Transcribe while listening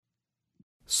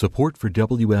Support for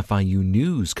WFIU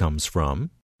News comes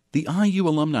from the IU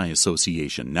Alumni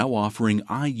Association, now offering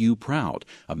IU Proud,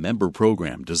 a member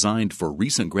program designed for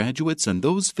recent graduates and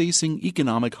those facing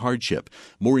economic hardship.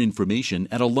 More information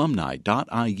at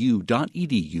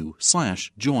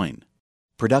alumni.iu.edu/join.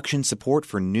 Production support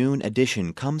for Noon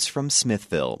Edition comes from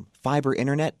Smithville, fiber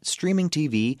internet, streaming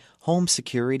TV, home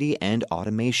security, and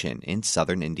automation in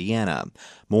southern Indiana.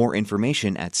 More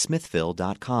information at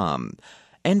smithville.com.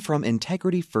 And from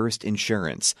Integrity First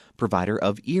Insurance, provider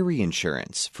of Erie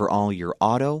Insurance for all your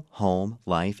auto, home,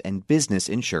 life, and business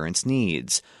insurance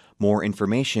needs. More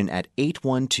information at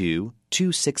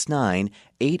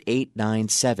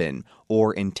 812-269-8897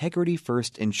 or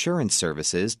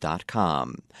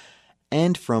integrityfirstinsuranceservices.com.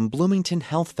 And from Bloomington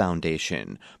Health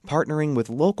Foundation, partnering with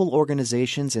local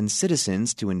organizations and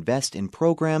citizens to invest in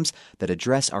programs that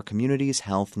address our community's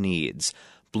health needs.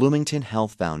 Bloomington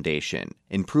Health Foundation.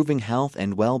 Improving health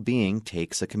and well-being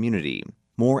takes a community.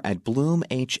 More at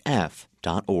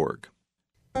bloomhf.org.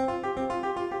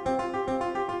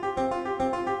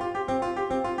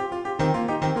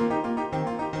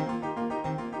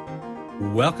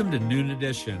 Welcome to Noon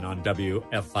Edition on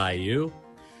WFIU.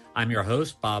 I'm your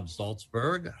host, Bob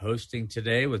Zaltzberg, hosting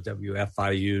today with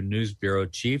WFIU News Bureau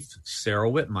Chief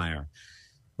Sarah Whitmire.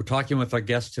 We're talking with our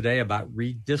guest today about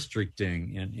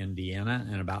redistricting in Indiana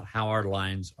and about how our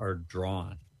lines are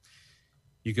drawn.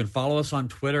 You can follow us on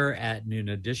Twitter at Noon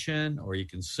Edition, or you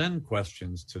can send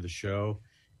questions to the show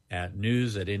at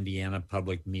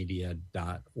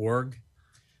news@indianapublicmedia.org.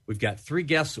 We've got three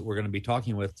guests that we're going to be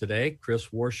talking with today. Chris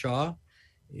Warshaw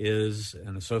is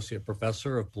an associate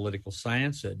professor of political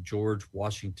science at George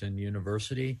Washington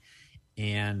University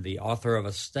and the author of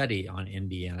a study on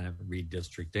Indiana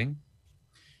redistricting.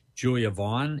 Julia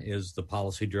Vaughn is the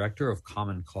policy director of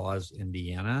Common Cause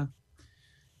Indiana.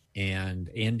 And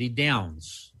Andy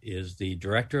Downs is the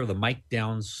director of the Mike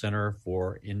Downs Center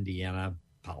for Indiana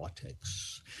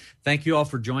Politics. Thank you all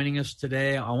for joining us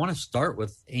today. I want to start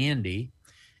with Andy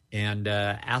and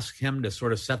ask him to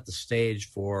sort of set the stage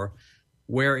for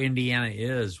where Indiana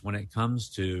is when it comes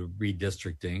to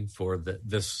redistricting for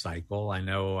this cycle. I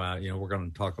know, we're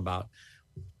going to talk about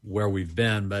where we've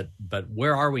been, but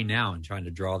where are we now in trying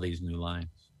to draw these new lines?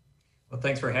 Well,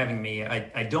 thanks for having me.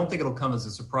 I don't think it'll come as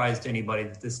a surprise to anybody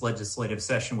that this legislative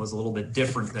session was a little bit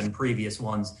different than previous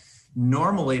ones.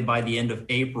 Normally, by the end of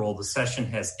April, the session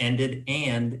has ended,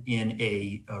 and in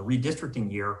a redistricting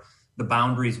year, the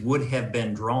boundaries would have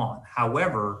been drawn.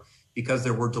 However, because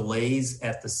there were delays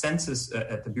at the census,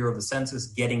 at the Bureau of the Census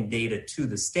getting data to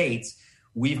the states,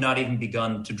 we've not even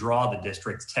begun to draw the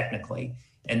districts technically.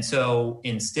 And so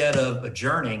instead of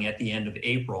adjourning at the end of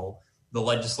April, the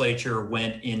legislature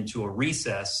went into a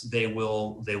recess. They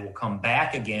will come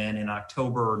back again in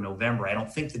October or November. I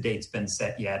don't think the date's been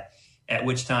set yet, at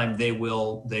which time they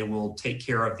will take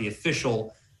care of the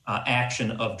official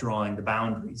action of drawing the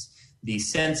boundaries. The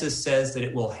census says that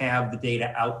it will have the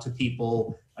data out to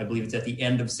people, I believe it's at the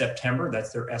end of September.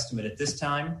 That's their estimate at this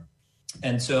time.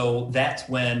 And so that's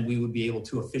when we would be able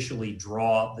to officially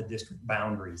draw the district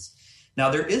boundaries. Now,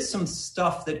 there is some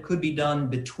stuff that could be done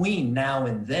between now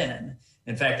and then.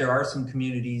 In fact, there are some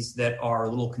communities that are a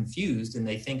little confused, and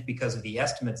they think because of the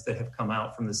estimates that have come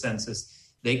out from the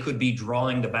census, they could be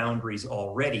drawing the boundaries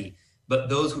already. But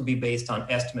those would be based on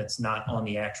estimates, not on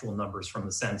the actual numbers from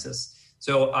the census.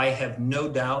 So I have no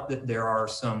doubt that there are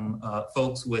some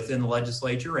folks within the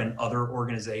legislature and other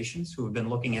organizations who have been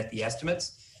looking at the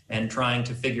estimates and trying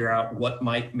to figure out what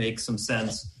might make some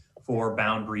sense for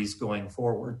boundaries going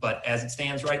forward. But as it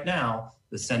stands right now,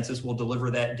 the census will deliver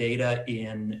that data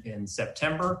in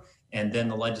September, and then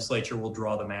the legislature will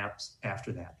draw the maps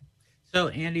after that. So,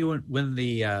 Andy, when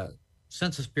the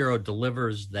Census Bureau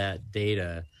delivers that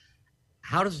data,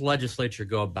 how does the legislature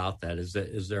go about that? Is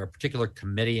there a particular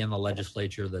committee in the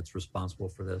legislature that's responsible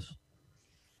for this?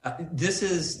 This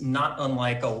is not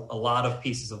unlike a lot of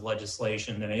pieces of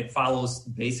legislation, and it follows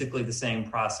basically the same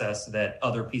process that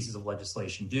other pieces of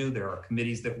legislation do. There are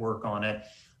committees that work on it.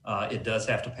 It does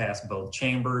have to pass both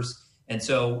chambers. And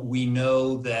so we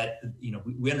know that,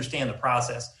 we understand the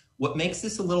process. What makes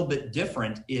this a little bit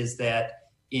different is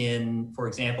that for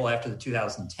example, after the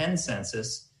 2010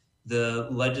 census, the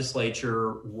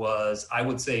legislature was, I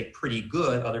would say, pretty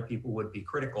good. Other people would be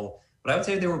critical. But I would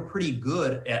say they were pretty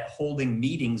good at holding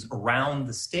meetings around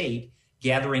the state,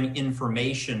 gathering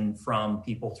information from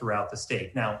people throughout the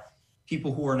state. Now,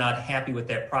 people who are not happy with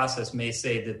that process may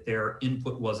say that their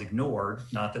input was ignored,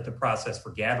 not that the process for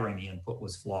gathering the input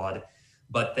was flawed,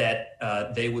 but that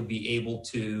they would be able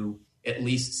to at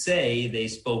least say they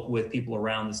spoke with people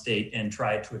around the state and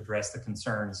tried to address the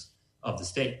concerns of the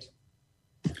state.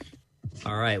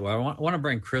 All right. Well, I want to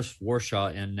bring Chris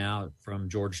Warshaw in now from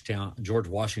George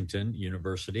Washington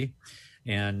University.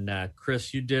 And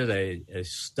Chris, you did a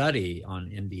study on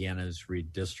Indiana's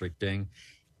redistricting,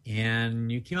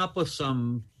 and you came up with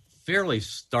some fairly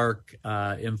stark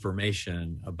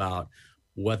information about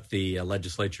what the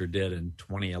legislature did in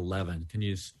 2011. Can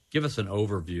you give us an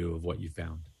overview of what you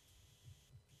found?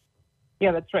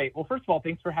 Yeah, that's right. Well, first of all,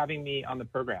 thanks for having me on the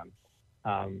program.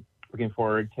 Looking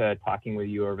forward to talking with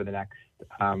you over the next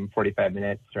 45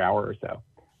 minutes or hour or so.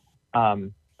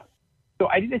 So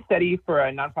I did a study for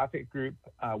a nonprofit group,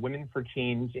 Women for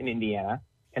Change in Indiana,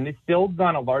 and this builds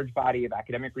on a large body of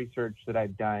academic research that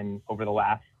I've done over the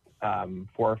last 4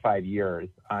 or 5 years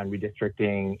on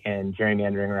redistricting and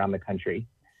gerrymandering around the country.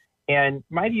 And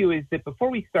my view is that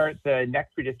before we start the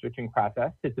next redistricting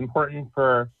process, it's important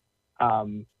for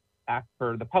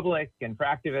the public and for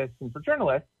activists and for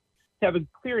journalists to have a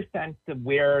clear sense of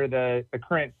where the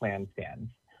current plan stands.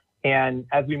 And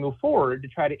as we move forward, to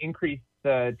try to increase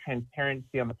the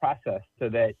transparency on the process so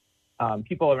that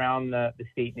people around the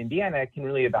state in Indiana can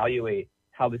really evaluate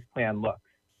how this plan looks.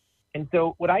 And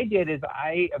so what I did is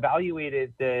I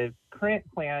evaluated the current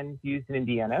plans used in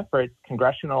Indiana for its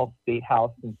congressional, state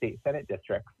house, and state senate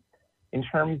districts in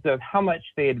terms of how much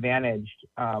they advantaged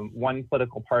one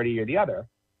political party or the other,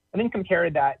 and then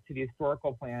compared that to the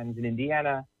historical plans in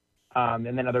Indiana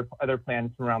and then other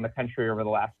plans from around the country over the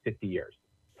last 50 years.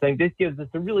 So I think this gives us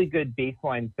a really good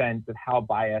baseline sense of how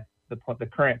biased the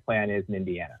current plan is in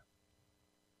Indiana.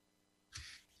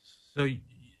 So,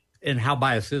 and how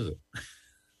biased is it?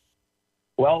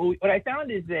 Well, what I found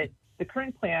is that the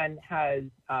current plan has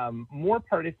more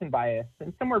partisan bias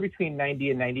than somewhere between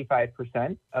 90 and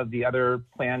 95% of the other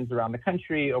plans around the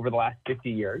country over the last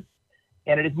 50 years.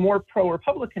 And it is more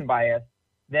pro-Republican bias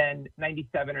than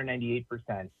 97 or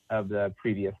 98% of the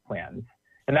previous plans.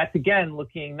 And that's, again,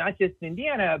 looking not just in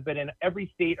Indiana, but in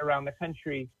every state around the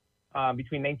country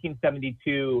between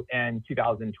 1972 and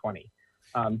 2020.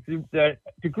 So the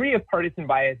degree of partisan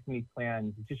bias in these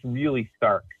plans is just really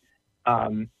stark.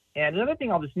 And another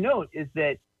thing I'll just note is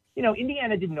that,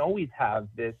 Indiana didn't always have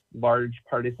this large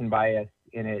partisan bias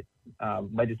in its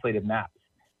legislative maps.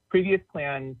 Previous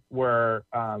plans were,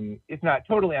 if not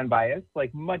totally unbiased,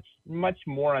 like much, much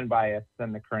more unbiased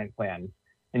than the current plans,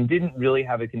 and didn't really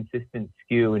have a consistent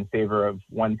skew in favor of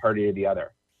one party or the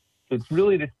other. So it's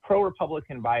really this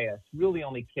pro-Republican bias really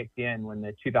only kicked in when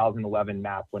the 2011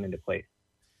 map went into place.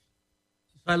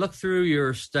 I looked through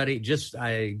your study,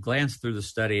 I glanced through the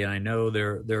study, and I know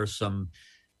there are some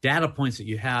data points that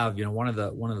you have. One of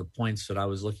the points that I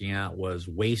was looking at was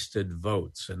wasted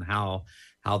votes and how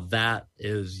that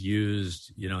is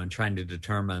used, in trying to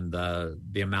determine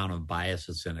the amount of bias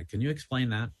that's in it. Can you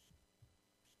explain that?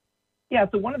 Yeah,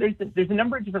 so there's a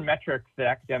number of different metrics that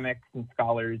academics and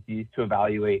scholars use to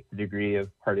evaluate the degree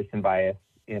of partisan bias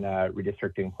in a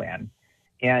redistricting plan.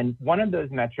 And one of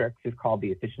those metrics is called the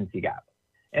efficiency gap.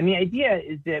 And the idea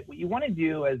is that what you want to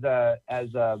do as a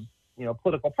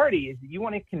political party is you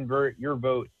want to convert your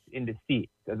votes into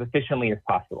seats as efficiently as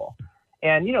possible.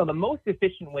 And, the most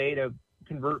efficient way to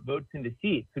convert votes into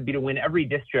seats would be to win every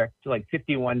district to like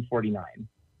 51-49.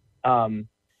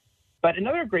 But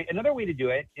another way to do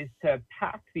it is to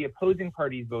pack the opposing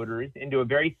party's voters into a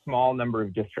very small number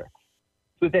of districts.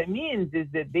 So what that means is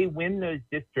that they win those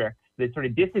districts, the sort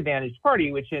of disadvantaged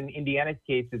party, which in Indiana's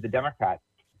case is the Democrats,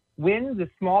 wins a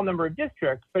small number of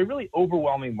districts by really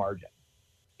overwhelming margin.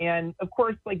 And of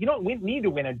course, you don't need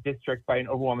to win a district by an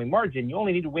overwhelming margin. You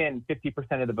only need to win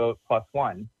 50% of the vote plus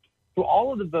one. So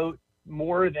all of the votes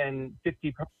more than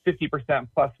 50%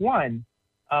 plus one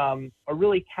are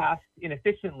really cast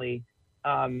inefficiently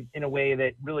in a way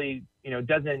that really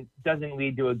doesn't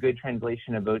lead to a good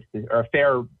translation of votes or a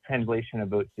fair translation of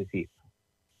votes to seats.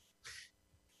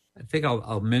 I think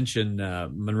I'll mention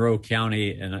Monroe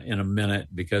County in a minute,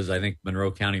 because I think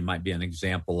Monroe County might be an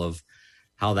example of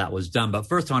how that was done. But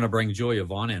first, I want to bring Julia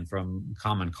Vaughn in from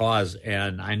Common Cause.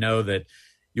 And I know that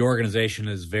your organization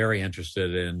is very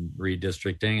interested in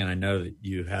redistricting, and I know that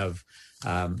you have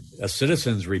a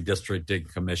Citizens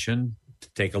Redistricting Commission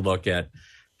to take a look at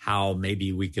how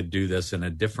maybe we could do this in a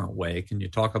different way. Can you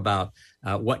talk about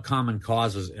what Common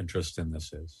Cause's interest in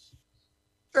this is?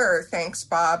 Sure. Thanks,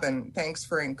 Bob, and thanks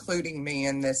for including me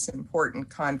in this important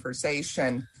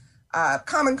conversation.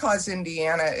 Common Cause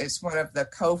Indiana is one of the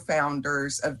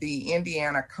co-founders of the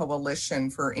Indiana Coalition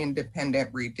for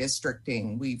Independent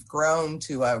Redistricting. We've grown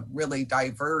to a really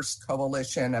diverse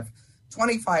coalition of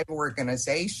 25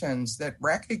 organizations that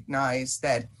recognize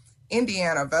that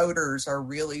Indiana voters are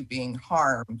really being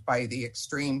harmed by the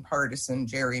extreme partisan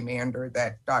gerrymander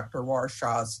that Dr.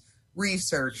 Warshaw's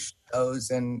research shows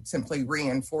and simply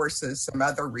reinforces some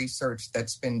other research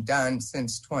that's been done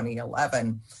since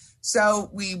 2011. So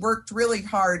we worked really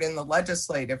hard in the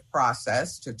legislative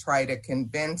process to try to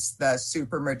convince the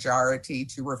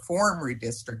supermajority to reform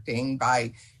redistricting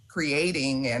by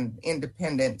creating an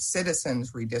independent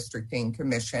citizens redistricting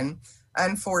commission.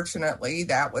 Unfortunately,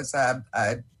 that was a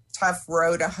tough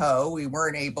row to hoe. We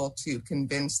weren't able to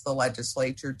convince the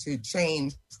legislature to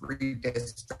change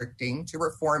redistricting, to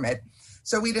reform it.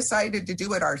 So we decided to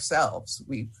do it ourselves.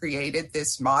 We created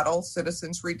this model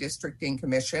citizens redistricting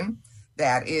commission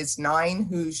that is 9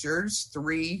 Hoosiers,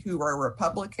 3 who are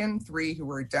Republican, 3 who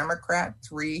are Democrat,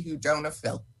 3 who don't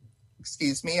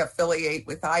affiliate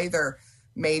with either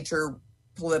major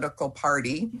political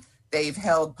party. They've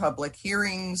held public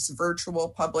hearings, virtual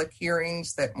public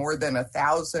hearings that more than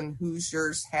 1,000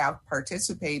 Hoosiers have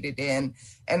participated in.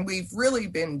 And we've really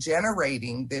been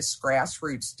generating this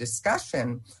grassroots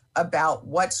discussion about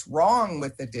what's wrong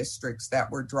with the districts that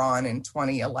were drawn in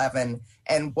 2011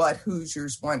 and what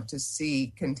Hoosiers want to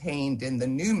see contained in the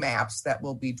new maps that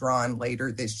will be drawn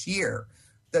later this year.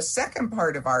 The second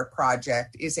part of our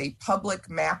project is a public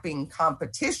mapping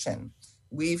competition.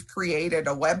 We've created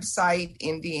a website,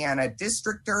 Indiana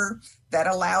Districtor, that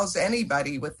allows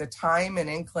anybody with the time and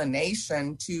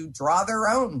inclination to draw their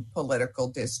own political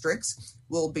districts.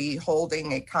 We'll be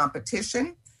holding a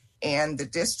competition, and the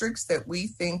districts that we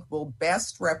think will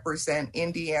best represent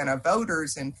Indiana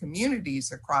voters and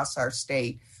communities across our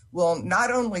state will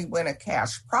not only win a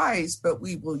cash prize, but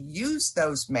we will use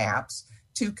those maps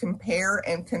to compare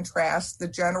and contrast the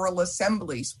General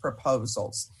Assembly's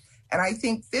proposals. And I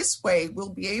think this way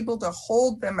we'll be able to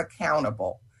hold them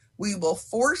accountable. We will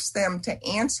force them to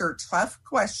answer tough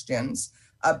questions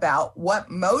about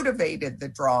what motivated the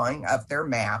drawing of their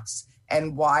maps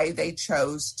and why they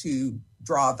chose to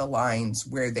draw the lines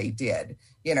where they did.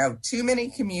 You know, too many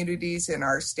communities in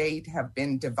our state have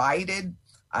been divided,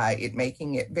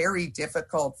 making it very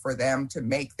difficult for them to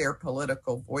make their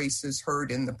political voices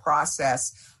heard in the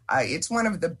process. It's one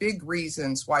of the big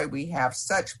reasons why we have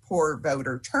such poor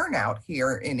voter turnout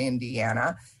here in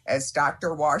Indiana. As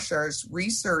Dr. Warshaw's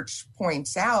research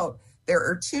points out, there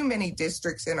are too many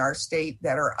districts in our state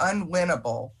that are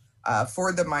unwinnable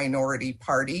for the minority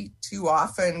party. Too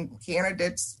often,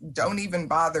 candidates don't even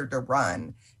bother to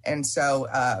run. And so,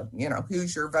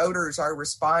 Hoosier voters are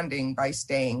responding by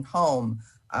staying home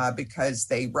because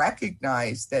they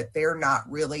recognize that they're not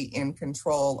really in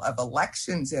control of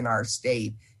elections in our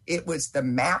state. It was the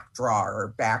map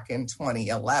drawer back in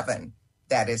 2011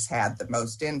 that has had the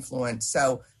most influence.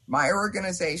 So my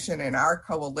organization and our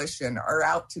coalition are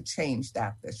out to change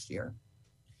that this year.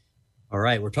 All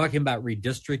right. We're talking about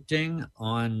redistricting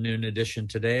on Noon Edition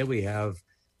today. We have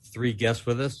 3 guests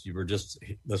with us. You were just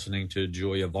listening to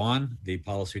Julia Vaughn, the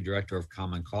Policy Director of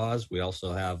Common Cause. We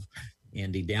also have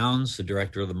Andy Downs, the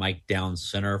Director of the Mike Downs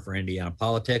Center for Indiana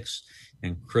Politics,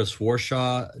 and Chris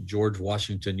Warshaw, George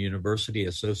Washington University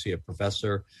Associate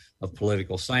Professor of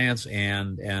Political Science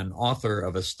and an author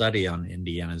of a study on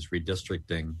Indiana's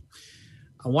redistricting.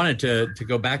 I wanted to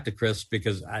go back to Chris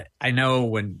because I know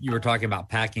when you were talking about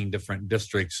packing different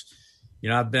districts,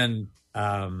 I've been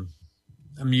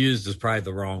amused is probably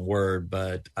the wrong word,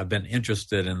 but I've been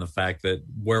interested in the fact that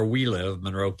where we live,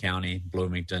 Monroe County,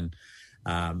 Bloomington,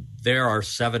 there are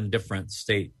 7 different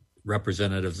state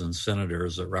representatives and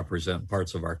senators that represent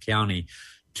parts of our county.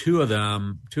 Two of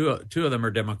them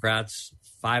are Democrats,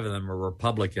 5 of them are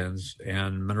Republicans,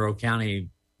 and Monroe County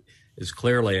is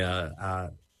clearly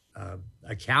a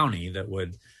county that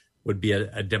would be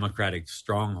a Democratic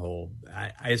stronghold.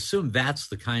 I assume that's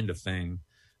the kind of thing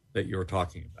that you're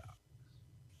talking about.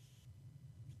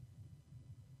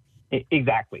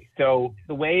 Exactly. So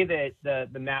the way that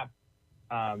the map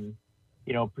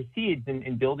proceeds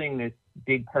in building this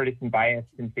big partisan bias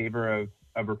in favor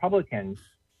of Republicans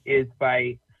is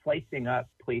by slicing up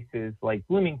places like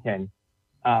Bloomington,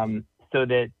 so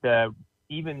that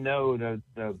even though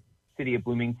the city of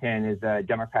Bloomington is a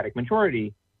Democratic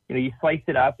majority, you slice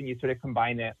it up and you sort of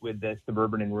combine it with the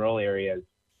suburban and rural areas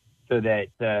so that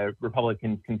the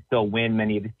Republicans can still win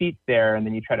many of the seats there, and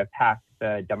then you try to pack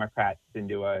the Democrats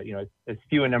into as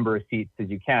few a number of seats as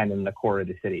you can in the core of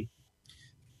the city.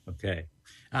 Okay.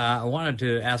 I wanted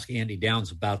to ask Andy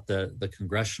Downs about the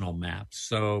congressional maps.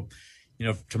 So,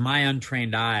 to my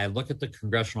untrained eye, I look at the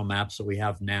congressional maps that we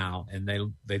have now, and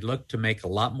they look to make a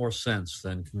lot more sense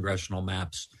than congressional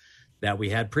maps that we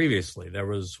had previously. There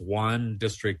was one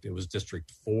district, it was District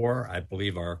 4. I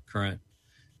believe our current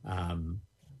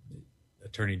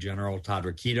Attorney General, Todd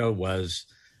Rokita, was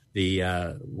the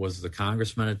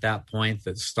congressman at that point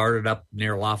that started up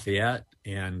near Lafayette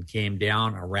and came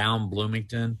down around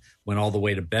Bloomington, went all the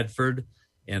way to Bedford,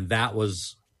 and that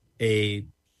looked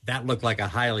like a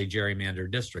highly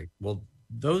gerrymandered district. Well,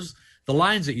 the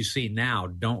lines that you see now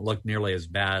don't look nearly as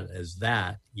bad as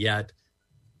that, yet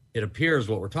it appears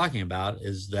what we're talking about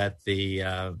is that the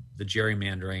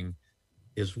gerrymandering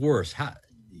is worse.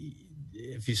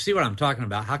 If you see what I'm talking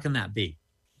about, how can that be?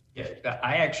 Yeah,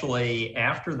 I actually,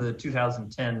 after the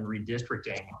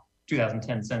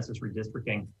 2010 census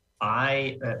redistricting,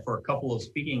 I, for a couple of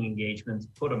speaking engagements,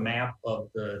 put a map of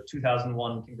the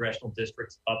 2001 congressional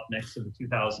districts up next to the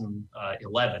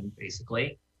 2011,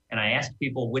 basically. And I asked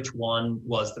people which one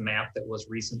was the map that was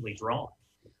recently drawn.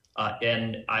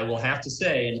 And I will have to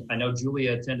say, and I know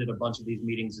Julia attended a bunch of these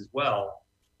meetings as well,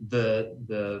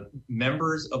 the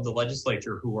members of the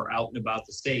legislature who were out and about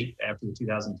the state after the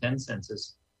 2010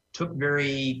 census took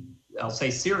very, I'll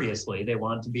say seriously, they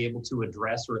wanted to be able to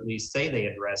address, or at least say they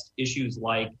addressed, issues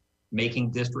like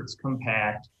making districts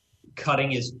compact,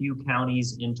 cutting as few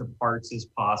counties into parts as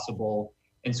possible.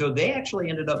 And so they actually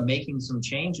ended up making some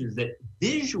changes that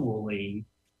visually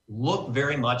look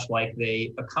very much like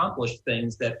they accomplished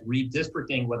things that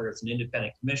redistricting, whether it's an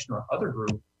independent commission or other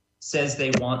group, says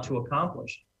they want to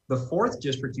accomplish. The 4th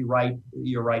district,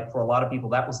 you're right, for a lot of people,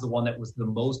 that was the one that was the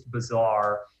most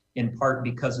bizarre, in part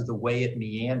because of the way it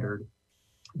meandered.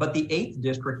 But the 8th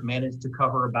district managed to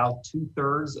cover about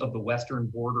 2/3 of the western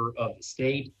border of the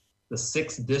state. The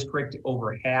 6th district,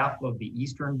 over half of the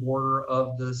eastern border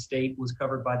of the state was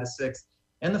covered by the 6th.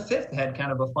 And the 5th had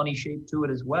kind of a funny shape to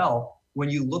it as well. When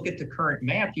you look at the current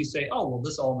map, you say, oh, well,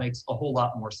 this all makes a whole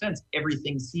lot more sense.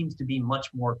 Everything seems to be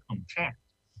much more compact.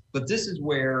 But this is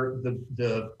where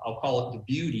the I'll call it the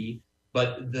beauty,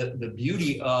 but the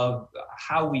beauty of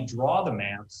how we draw the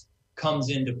maps comes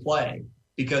into play,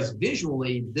 because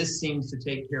visually this seems to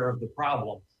take care of the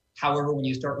problem. However, when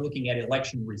you start looking at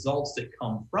election results that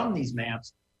come from these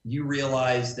maps, you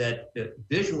realize that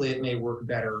visually it may work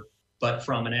better, but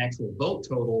from an actual vote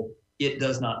total, it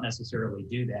does not necessarily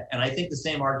do that. And I think the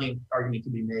same argument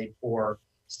can be made for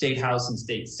state house and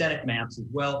state senate maps as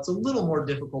well. It's a little more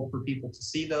difficult for people to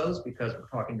see those because we're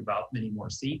talking about many more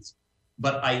seats.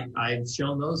 But I've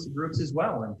shown those to groups as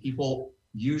well, and people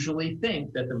usually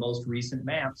think that the most recent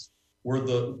maps are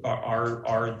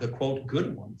the quote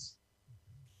good ones.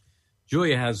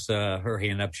 Julia has her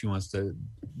hand up. She wants to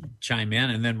chime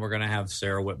in, and then we're going to have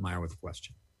Sarah Whitmire with a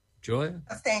question. Julia?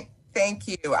 Thank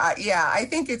you. I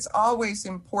think it's always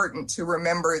important to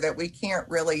remember that we can't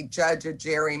really judge a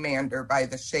gerrymander by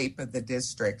the shape of the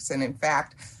districts. And in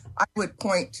fact, I would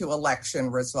point to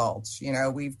election results. You know,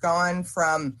 we've gone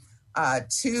from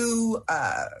 2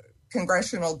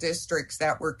 congressional districts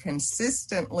that were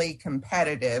consistently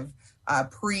competitive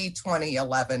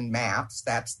pre-2011 maps,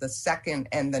 that's the 2nd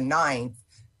and the 9th,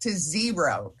 to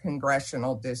 0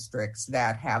 congressional districts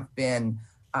that have been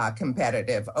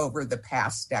competitive over the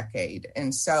past decade.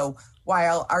 And so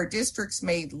while our districts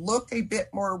may look a bit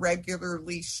more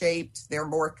regularly shaped, they're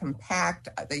more compact,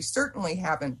 they certainly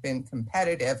haven't been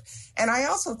competitive. And I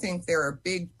also think there are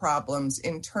big problems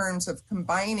in terms of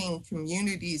combining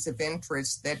communities of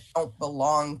interest that don't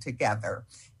belong together.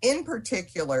 In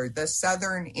particular, the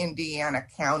southern Indiana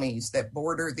counties that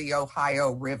border the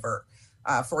Ohio River.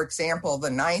 For example,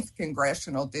 the 9th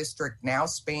congressional district now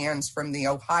spans from the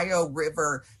Ohio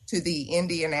River to the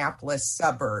Indianapolis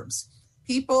suburbs.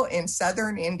 People in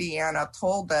southern Indiana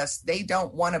told us they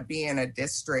don't want to be in a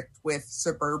district with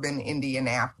suburban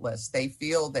Indianapolis. They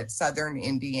feel that southern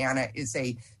Indiana is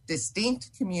a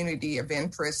distinct community of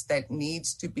interest that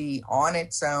needs to be on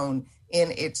its own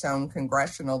in its own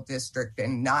congressional district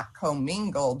and not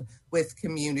commingled with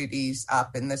communities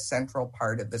up in the central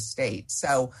part of the state.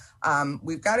 So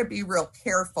we've got to be real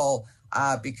careful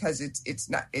because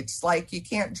it's like you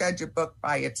can't judge a book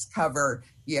by its cover.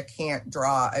 You can't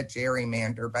draw a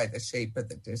gerrymander by the shape of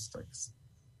the districts.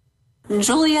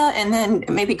 Julia, and then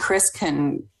maybe Chris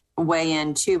can weigh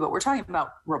in too, but we're talking about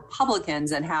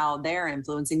Republicans and how they're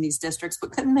influencing these districts.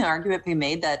 But couldn't the argument be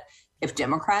made that if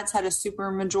Democrats had a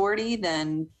super majority,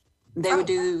 then they would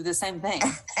do the same thing?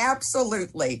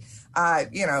 Absolutely.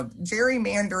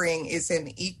 Gerrymandering is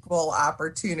an equal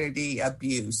opportunity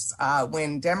abuse.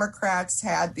 When Democrats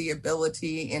had the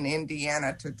ability in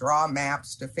Indiana to draw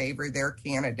maps to favor their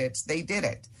candidates, they did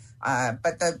it.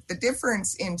 But the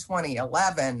difference in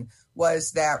 2011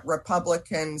 was that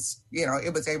Republicans,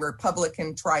 it was a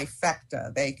Republican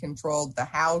trifecta. They controlled the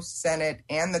House, Senate,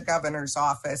 and the governor's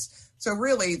office. So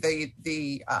really,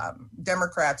 the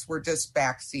Democrats were just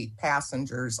backseat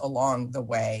passengers along the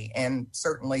way, and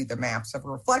certainly the maps have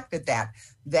reflected that.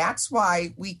 That's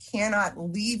why we cannot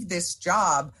leave this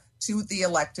job to the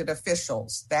elected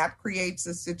officials. That creates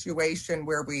a situation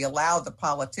where we allow the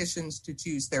politicians to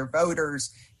choose their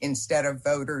voters instead of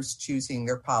voters choosing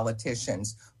their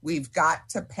politicians. We've got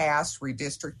to pass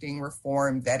redistricting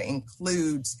reform that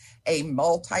includes a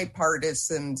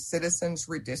multi-partisan Citizens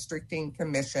Redistricting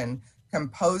Commission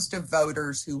composed of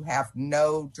voters who have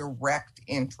no direct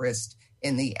interest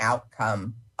in the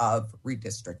outcome of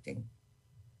redistricting.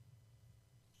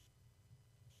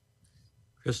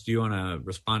 Chris, do you want to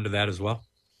respond to that as well?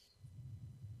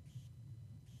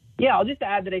 Yeah, I'll just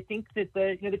add that I think that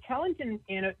the challenge in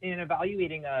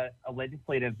evaluating a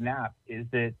legislative map is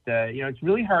that it's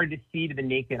really hard to see to the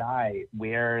naked eye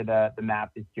where the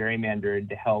map is gerrymandered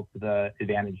to help the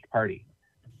advantaged party.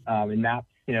 In maps,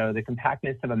 the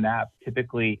compactness of a map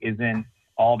typically isn't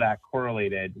all that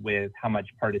correlated with how much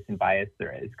partisan bias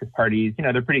there is, because parties,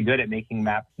 they're pretty good at making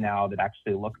maps now that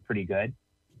actually look pretty good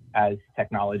as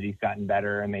technology's gotten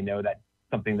better and they know that's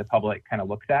something the public kind of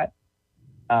looks at.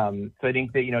 So I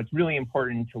think that, it's really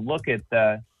important to look at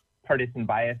the partisan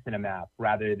bias in a map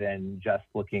rather than just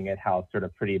looking at how sort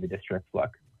of pretty the districts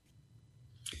look.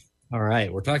 All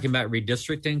right. We're talking about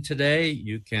redistricting today.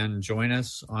 You can join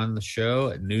us on the show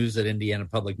at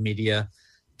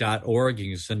news@indianapublicmedia.org.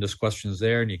 You can send us questions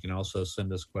there, and you can also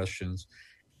send us questions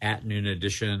at Noon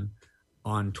Edition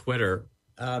on Twitter.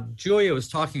 Julia was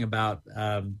talking about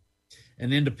an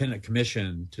independent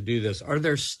commission to do this. Are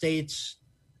there states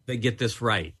that get this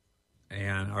right?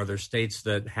 And are there states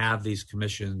that have these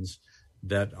commissions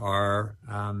that are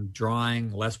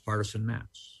drawing less partisan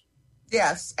maps?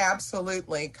 Yes,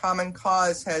 absolutely. Common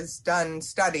Cause has done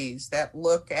studies that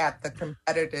look at the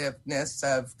competitiveness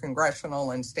of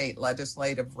congressional and state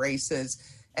legislative races,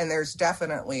 and there's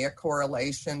definitely a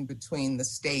correlation between the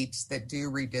states that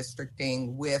do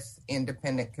redistricting with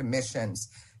independent commissions.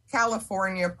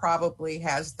 California probably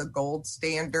has the gold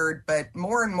standard, but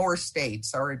more and more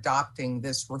states are adopting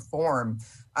this reform,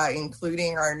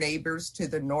 including our neighbors to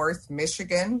the north,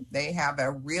 Michigan. They have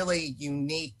a really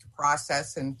unique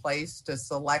process in place to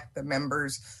select the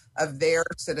members of their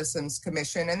Citizens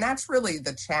Commission, and that's really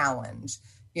the challenge.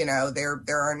 There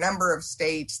are a number of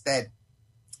states that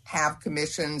have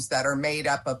commissions that are made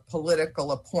up of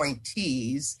political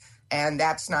appointees, and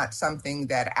that's not something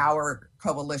that our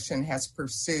coalition has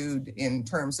pursued in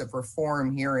terms of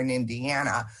reform here in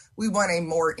Indiana. We want a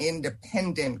more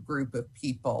independent group of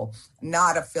people,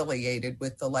 not affiliated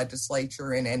with the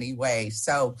legislature in any way.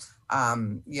 So,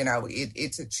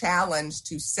 it's a challenge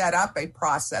to set up a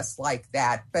process like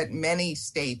that, but many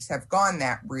states have gone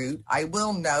that route. I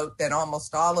will note that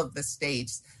almost all of the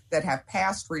states that have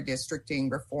passed redistricting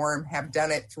reform have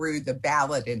done it through the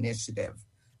ballot initiative,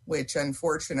 which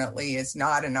unfortunately is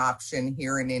not an option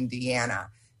here in Indiana.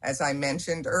 As I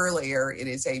mentioned earlier, it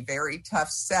is a very tough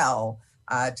sell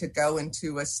to go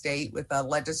into a state with a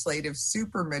legislative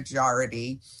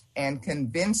supermajority and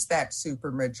convince that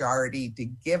supermajority to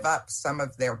give up some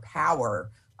of their power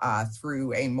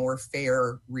through a more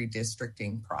fair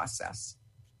redistricting process.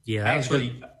 Yeah,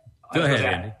 actually, go ahead,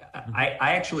 Andy.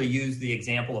 I actually used the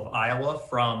example of Iowa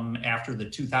from after the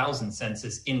 2000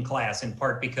 census in class, in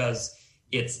part because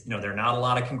it's, there are not a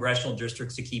lot of congressional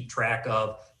districts to keep track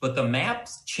of, but the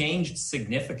maps changed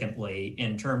significantly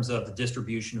in terms of the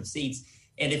distribution of seats.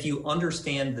 And if you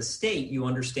understand the state, you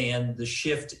understand the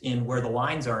shift in where the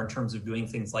lines are in terms of doing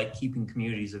things like keeping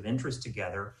communities of interest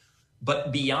together.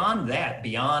 But beyond that,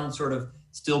 beyond sort of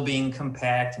still being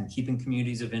compact and keeping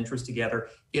communities of interest together,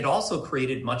 it also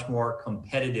created much more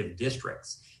competitive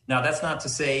districts. Now, that's not to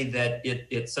say that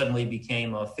it suddenly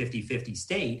became a 50-50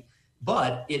 state,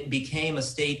 but it became a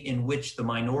state in which the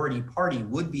minority party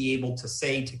would be able to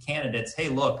say to candidates, hey,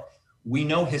 look, we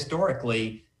know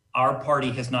historically our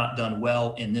party has not done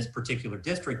well in this particular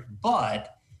district,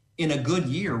 but in a good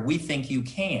year, we think you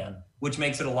can, which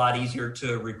makes it a lot easier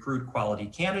to recruit quality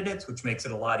candidates, which makes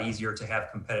it a lot easier to have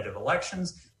competitive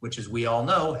elections, which, as we all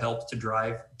know, helps to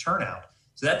drive turnout.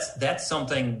 So that's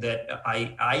something that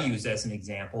I use as an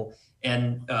example.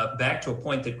 And back to a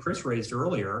point that Chris raised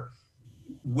earlier,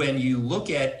 when you look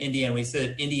at Indiana, we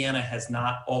said Indiana has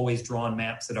not always drawn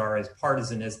maps that are as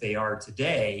partisan as they are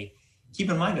today. Keep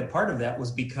in mind that part of that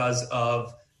was because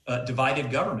of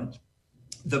divided government.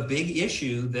 The big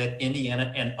issue that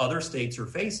Indiana and other states are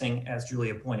facing, as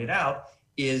Julia pointed out,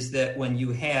 is that when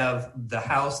you have the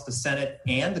House, the Senate,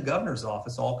 and the governor's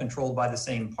office all controlled by the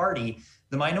same party,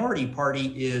 the minority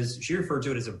party she referred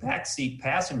to it as a backseat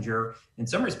passenger. In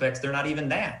some respects, they're not even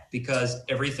that, because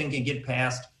everything can get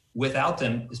passed without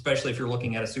them, especially if you're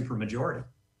looking at a supermajority.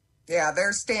 Yeah,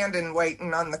 they're standing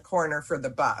waiting on the corner for the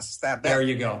bus. There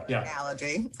you go. Yeah.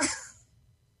 Analogy.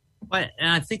 Well, and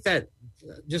I think that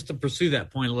just to pursue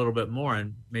that point a little bit more,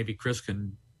 and maybe Chris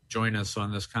can join us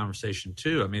on this conversation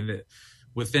too. I mean,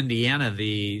 with Indiana,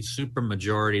 the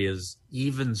supermajority is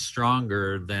even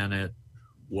stronger than it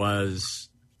was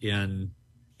in,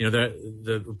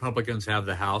 the Republicans have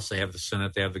the House, they have the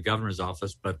Senate, they have the governor's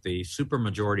office, but the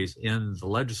supermajorities in the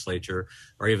legislature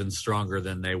are even stronger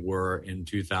than they were in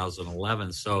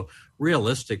 2011. So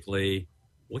realistically,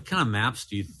 what kind of maps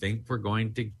do you think we're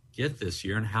going to get this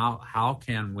year, and how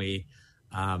can we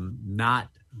not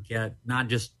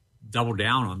just double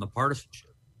down on the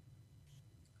partisanship?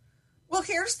 Well,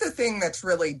 here's the thing that's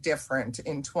really different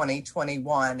in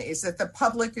 2021 is that the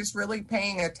public is really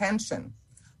paying attention.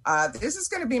 This is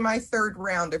going to be my third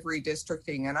round of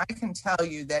redistricting, and I can tell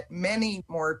you that many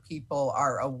more people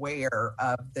are aware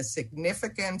of the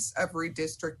significance of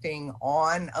redistricting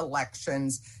on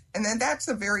elections, and then that's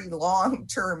a very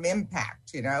long-term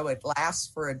impact. It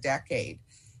lasts for a decade.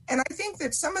 And I think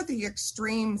that some of the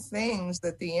extreme things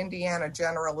that the Indiana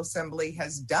General Assembly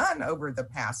has done over the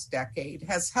past decade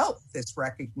has helped this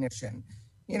recognition.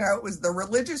 It was the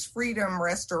Religious Freedom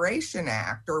Restoration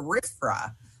Act, or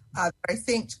RFRA, that I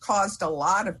think caused a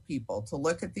lot of people to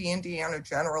look at the Indiana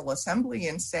General Assembly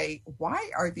and say, why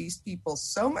are these people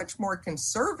so much more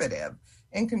conservative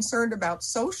and concerned about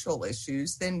social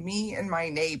issues than me and my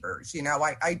neighbors?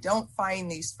 I don't find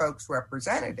these folks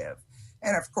representative.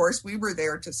 And of course, we were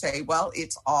there to say, well,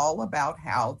 it's all about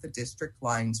how the district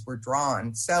lines were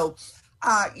drawn. So,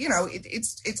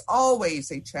 it's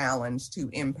always a challenge to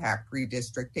impact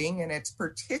redistricting, and it's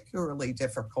particularly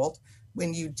difficult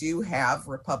when you do have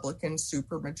Republican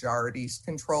supermajorities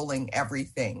controlling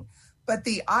everything. But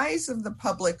the eyes of the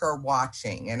public are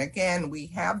watching. And again, we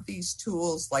have these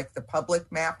tools like the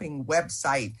public mapping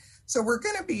website. So we're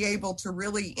going to be able to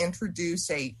really introduce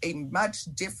a much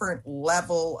different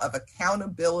level of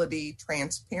accountability,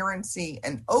 transparency,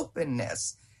 and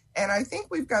openness. And I think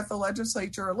we've got the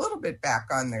legislature a little bit back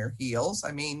on their heels.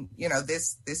 I mean,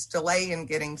 this delay in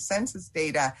getting census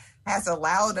data has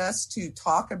allowed us to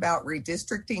talk about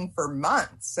redistricting for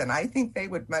months. And I think they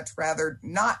would much rather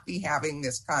not be having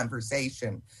this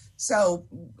conversation. So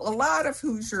a lot of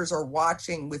Hoosiers are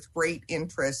watching with great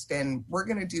interest, and we're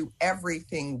going to do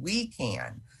everything we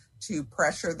can to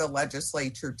pressure the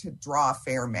legislature to draw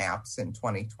fair maps in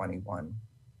 2021.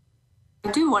 I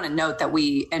do want to note that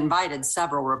we invited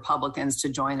several Republicans to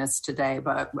join us today,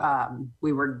 but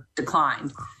we were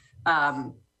declined.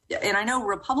 And I know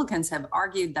Republicans have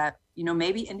argued that,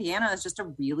 maybe Indiana is just a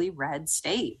really red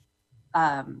state.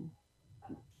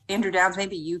 Andrew Downs,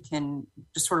 maybe you can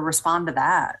just sort of respond to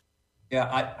that. Yeah,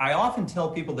 I often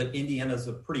tell people that Indiana is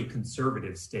a pretty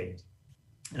conservative state.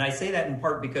 And I say that in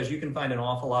part because you can find an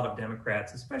awful lot of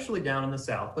Democrats, especially down in the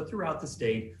South, but throughout the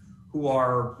state, who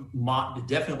are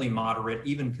definitely moderate,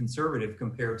 even conservative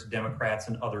compared to Democrats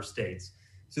in other states.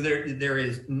 So there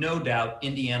is no doubt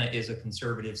Indiana is a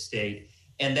conservative state,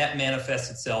 and that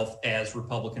manifests itself as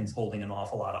Republicans holding an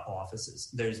awful lot of offices.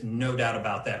 There's no doubt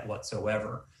about that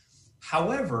whatsoever.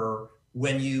 However,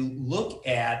 when you look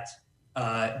at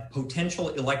potential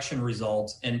election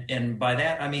results, and by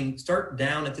that I mean start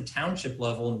down at the township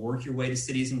level and work your way to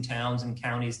cities and towns and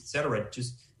counties, et cetera.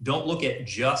 Just don't look at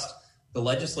just the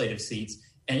legislative seats.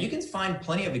 And you can find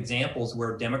plenty of examples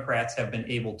where Democrats have been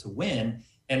able to win.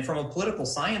 And from a political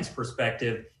science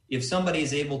perspective, if somebody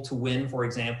is able to win, for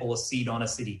example, a seat on a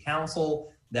city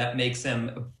council, that makes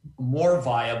them more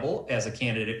viable as a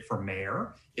candidate for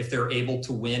mayor. If they're able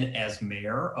to win as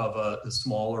mayor of a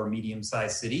small or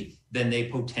medium-sized city, then they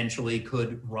potentially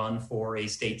could run for a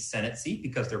state Senate seat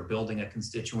because they're building a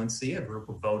constituency, a group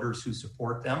of voters who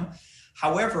support them.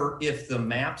 However, if the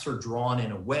maps are drawn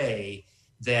in a way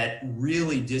that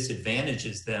really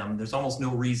disadvantages them, there's almost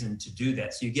no reason to do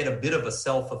that. So you get a bit of a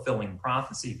self-fulfilling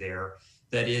prophecy there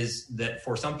that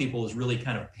for some people is really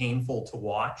kind of painful to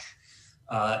watch.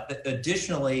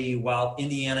 Additionally, while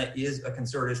Indiana is a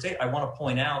conservative state, I want to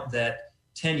point out that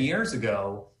 10 years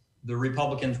ago, the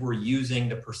Republicans were using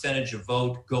the percentage of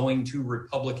vote going to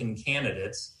Republican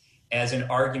candidates as an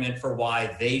argument for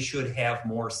why they should have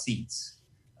more seats.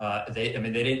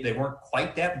 They weren't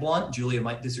quite that blunt. Julia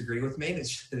might disagree with me.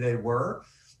 They were.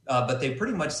 But they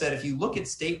pretty much said, if you look at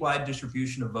statewide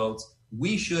distribution of votes,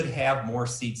 we should have more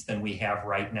seats than we have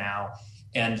right now.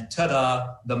 And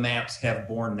ta-da, the maps have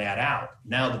borne that out.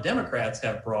 Now the Democrats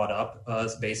have brought up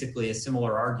basically a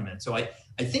similar argument. So I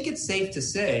think it's safe to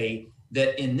say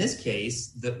that in this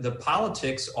case, the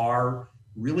politics are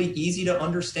really easy to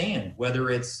understand, whether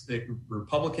it's the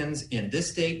Republicans in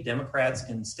this state, Democrats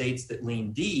in states that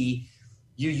lean D.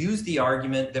 You use the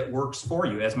argument that works for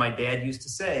you. As my dad used to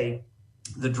say,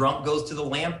 the drunk goes to the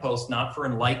lamppost, not for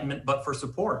enlightenment, but for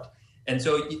support. And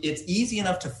so it's easy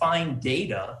enough to find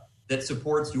data that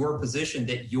supports your position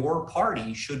that your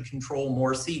party should control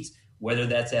more seats, whether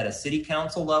that's at a city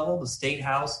council level, the state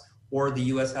house, or the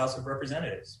U.S. House of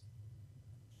Representatives.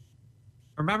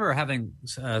 I remember having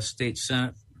State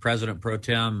Senate President Pro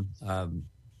Tem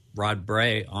Rod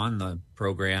Bray on the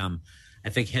program, I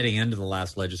think heading into the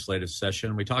last legislative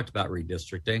session. We talked about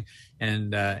redistricting.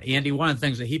 And Andy, one of the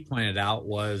things that he pointed out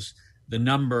was the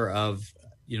number of,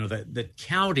 that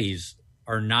counties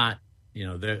are not,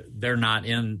 they're not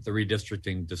in the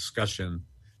redistricting discussion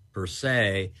per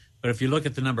se. But if you look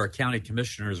at the number of county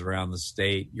commissioners around the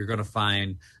state, you're going to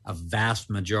find a vast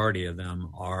majority of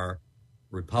them are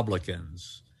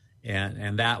Republicans.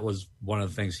 And that was one of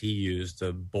the things he used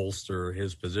to bolster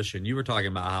his position. You were talking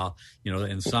about how,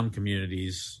 in some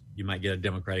communities, you might get a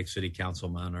Democratic city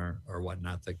councilman or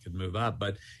whatnot that could move up.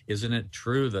 But isn't it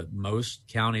true that most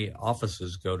county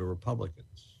offices go to Republicans?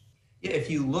 Yeah,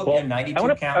 if you look at 92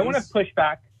 counties. I want to push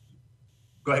back.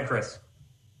 Go ahead, Chris.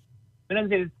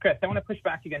 Chris, I want to push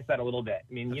back against that a little bit.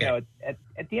 I mean, Okay.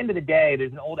 At the end of the day,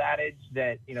 there's an old adage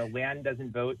that, land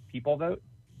doesn't vote, people vote.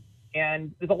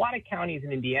 And there's a lot of counties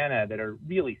in Indiana that are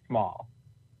really small.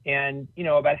 And,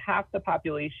 about half the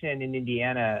population in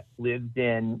Indiana lives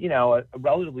in, a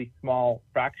relatively small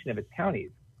fraction of its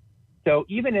counties. So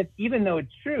even though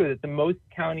it's true that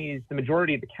the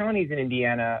majority of the counties in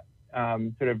Indiana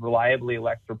sort of reliably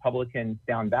elect Republicans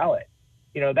down ballot,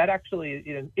 that actually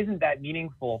isn't that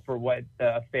meaningful for what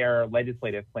a fair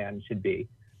legislative plan should be,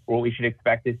 or what we should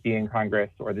expect to see in Congress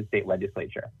or the state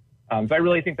legislature. So I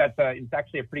really think it's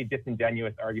actually a pretty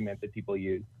disingenuous argument that people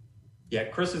use. Yeah,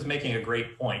 Chris is making a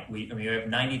great point. We have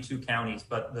 92 counties,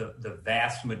 but the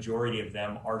vast majority of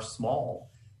them are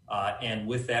small. And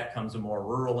with that comes a more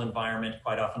rural environment,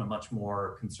 quite often a much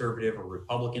more conservative or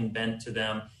Republican bent to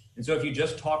them. And so if you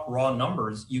just talk raw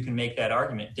numbers, you can make that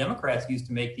argument. Democrats used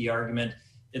to make the argument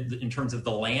in terms of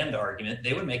the land argument.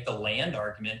 They would make the land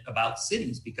argument about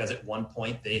cities because at one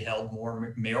point they held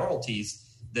more mayoralties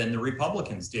than the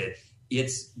Republicans did.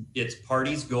 It's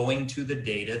parties going to the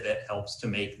data that helps to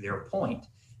make their point.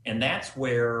 And that's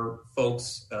where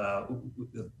folks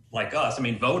like us,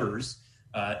 voters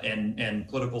and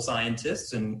political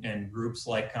scientists and groups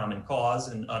like Common Cause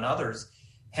and others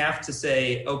have to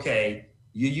say, okay,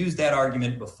 you used that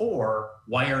argument before,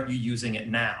 why aren't you using it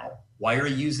now? Why are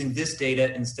you using this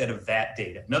data instead of that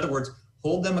data? In other words,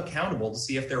 hold them accountable to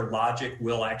see if their logic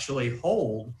will actually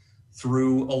hold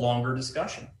through a longer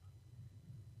discussion.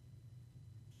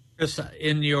 Chris,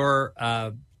 in your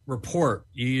report,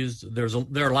 there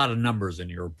are a lot of numbers in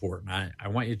your report, and I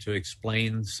want you to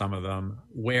explain some of them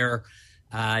where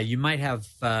you might have,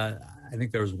 I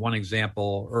think there was one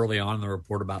example early on in the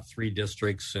report about 3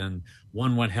 districts, and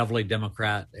one went heavily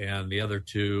Democrat and the other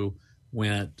 2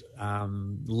 went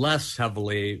less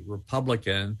heavily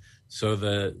Republican. So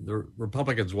the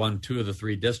Republicans won 2 of the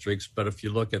 3 districts, but if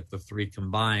you look at the 3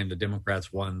 combined, the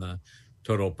Democrats won the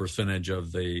total percentage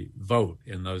of the vote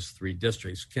in those 3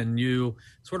 districts. Can you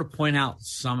sort of point out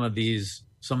some of these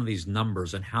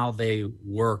numbers and how they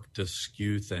work to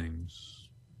skew things?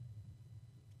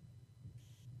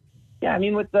 Yeah,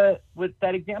 what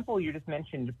that example you just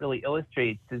mentioned really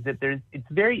illustrates is that it's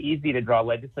very easy to draw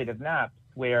legislative maps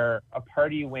where a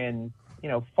party wins,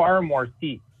 far more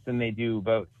seats than they do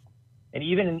votes. And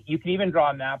you can even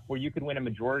draw a map where you could win a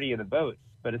majority of the votes,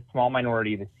 but a small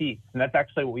minority of the seats. And that's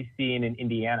actually what we've seen in in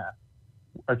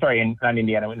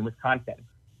Wisconsin,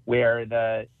 where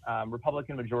the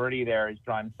Republican majority there has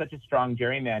drawn such a strong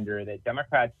gerrymander that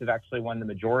Democrats have actually won the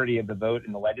majority of the vote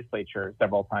in the legislature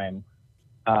several times,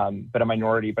 but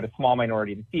a small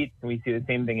minority of the seats. And we see the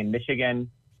same thing in Michigan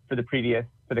for the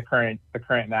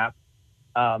current map.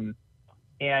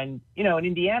 And, in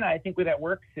Indiana, I think where that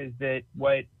works is that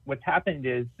what's happened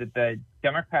is that the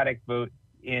Democratic vote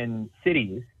in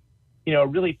cities,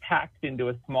 really packed into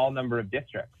a small number of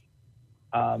districts.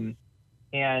 And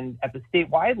at the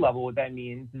statewide level, what that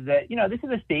means is that, this is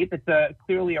a state that's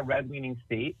clearly a red-leaning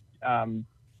state.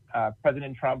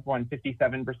 President Trump won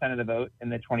 57% of the vote in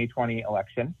the 2020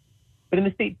 election. But in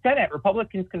the state Senate,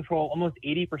 Republicans control almost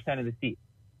 80% of the seats.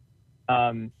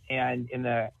 And in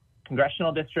the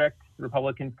congressional districts,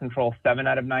 Republicans control 7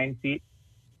 out of 9 seats.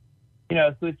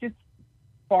 So it's just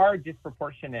far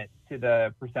disproportionate to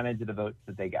the percentage of the votes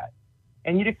that they get.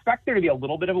 And you'd expect there to be a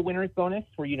little bit of a winner's bonus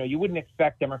where, you wouldn't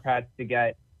expect Democrats to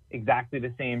get exactly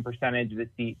the same percentage of the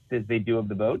seats as they do of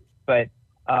the votes. But,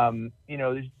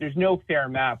 there's no fair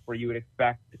map where you would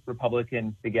expect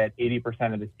Republicans to get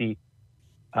 80% of the seats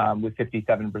with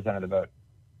 57% of the vote.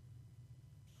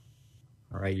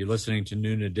 All right, you're listening to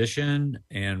Noon Edition,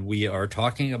 and we are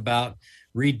talking about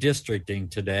redistricting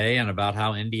today and about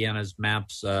how Indiana's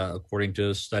maps, according to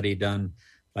a study done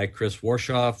by Chris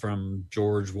Warshaw from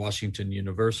George Washington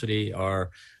University,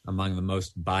 are among the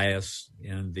most biased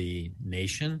in the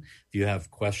nation. If you have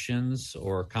questions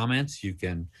or comments, you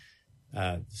can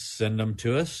send them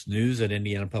to us,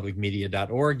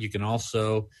 news@indianapublicmedia.org. You can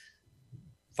also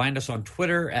find us on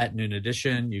Twitter @Noon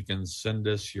Edition. You can send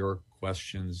us your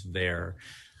questions there.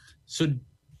 So,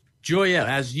 Julia,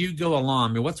 as you go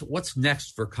along, I mean, what's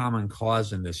next for Common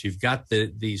Cause in this? You've got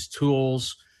these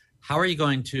tools. How are you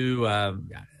going to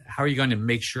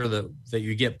make sure that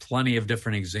you get plenty of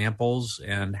different examples,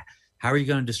 and how are you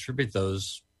going to distribute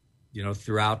those,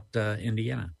 throughout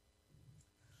Indiana?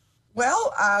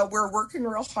 Well, we're working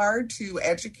real hard to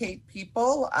educate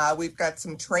people. We've got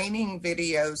some training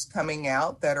videos coming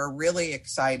out that are really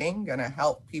exciting, going to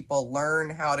help people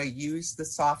learn how to use the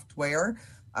software,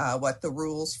 what the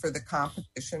rules for the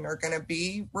competition are going to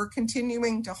be. We're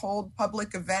continuing to hold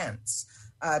public events.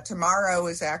 Tomorrow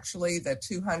is actually the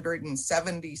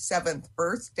 277th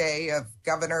birthday of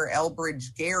Governor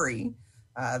Elbridge Gerry,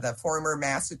 the former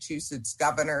Massachusetts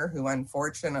governor who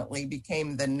unfortunately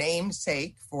became the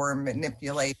namesake for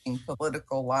manipulating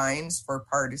political lines for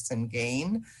partisan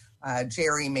gain,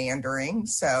 gerrymandering.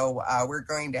 So we're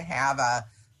going to have a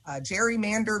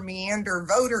gerrymander meander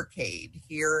votercade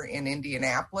here in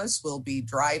Indianapolis. We'll be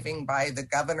driving by the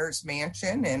governor's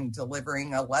mansion and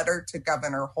delivering a letter to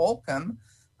Governor Holcomb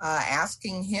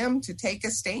asking him to take a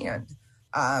stand.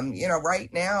 Right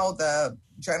now, the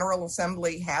General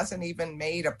Assembly hasn't even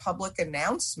made a public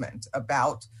announcement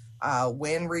about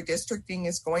when redistricting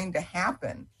is going to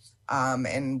happen.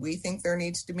 And we think there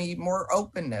needs to be more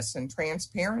openness and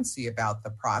transparency about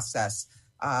the process.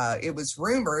 It was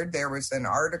rumored, there was an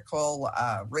article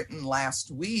written last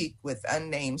week with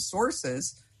unnamed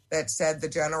sources that said the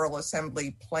General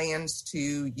Assembly plans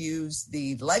to use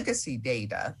the legacy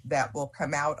data that will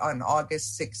come out on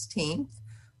August 16th.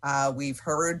 We've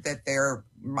heard that there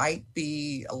might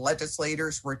be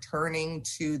legislators returning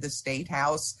to the State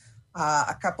House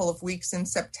a couple of weeks in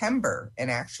September and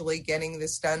actually getting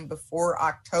this done before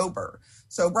October.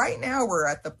 So right now we're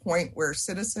at the point where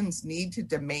citizens need to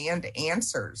demand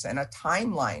answers and a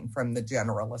timeline from the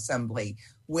General Assembly.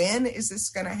 When is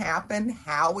this going to happen?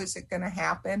 How is it going to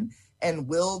happen? And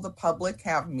will the public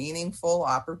have meaningful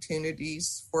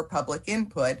opportunities for public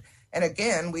input? And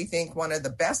again, we think one of the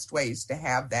best ways to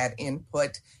have that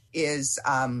input is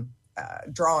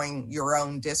drawing your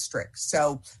own district.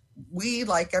 So we,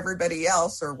 like everybody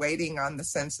else, are waiting on the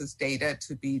census data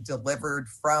to be delivered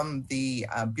from the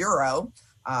Bureau.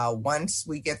 Once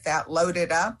we get that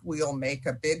loaded up, we'll make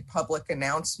a big public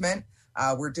announcement.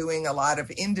 We're doing a lot of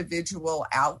individual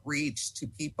outreach to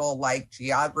people like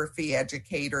geography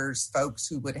educators, folks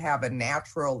who would have a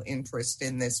natural interest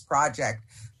in this project.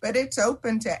 But it's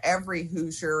open to every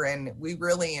Hoosier, and we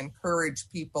really encourage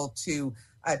people to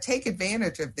take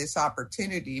advantage of this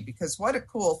opportunity, because what a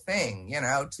cool thing,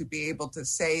 to be able to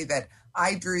say that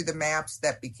I drew the maps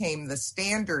that became the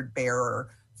standard bearer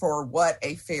for what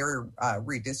a fair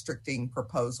redistricting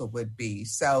proposal would be.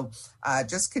 So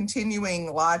just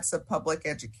continuing lots of public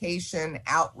education,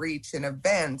 outreach, and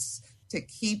events to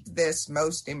keep this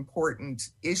most important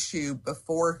issue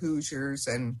before Hoosiers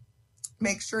and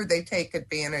make sure they take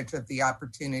advantage of the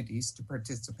opportunities to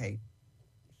participate.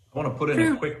 I want to put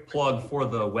in a quick plug for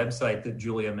the website that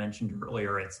Julia mentioned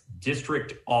earlier. It's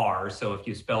District R. So if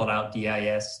you spell it out,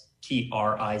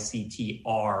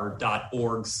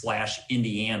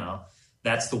 districtr.org/Indiana,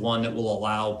 that's the one that will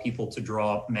allow people to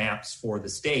draw maps for the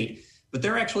state. But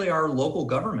there actually are local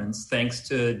governments, thanks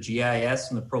to GIS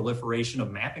and the proliferation of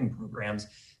mapping programs,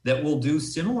 that will do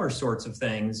similar sorts of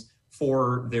things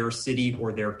for their city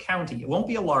or their county. It won't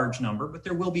be a large number, but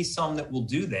there will be some that will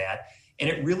do that. And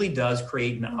it really does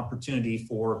create an opportunity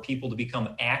for people to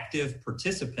become active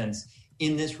participants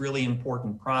in this really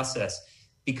important process,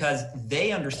 because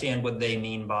they understand what they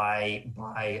mean by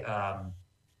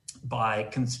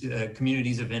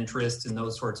communities of interest and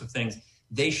those sorts of things.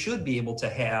 They should be able to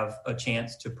have a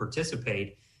chance to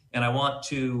participate. And I want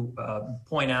to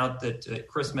point out that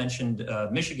Chris mentioned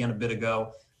Michigan a bit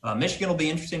ago. Michigan will be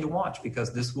interesting to watch,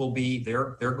 because this will be,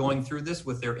 they're going through this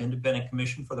with their independent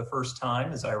commission for the first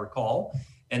time, as I recall.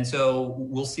 And so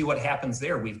we'll see what happens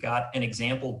there. We've got an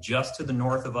example just to the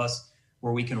north of us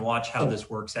where we can watch how this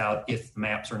works out if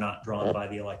maps are not drawn by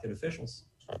the elected officials.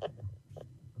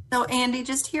 So, Andy,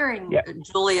 just hearing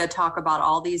Julia talk about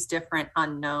all these different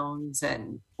unknowns,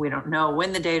 and we don't know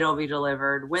when the data will be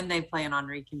delivered, when they plan on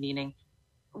reconvening.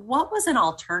 What was an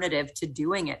alternative to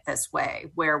doing it this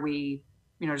way, where we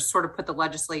just sort of put the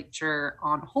legislature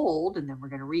on hold and then we're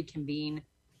going to reconvene.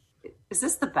 Is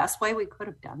this the best way we could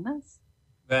have done this?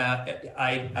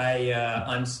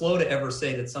 I'm slow to ever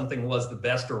say that something was the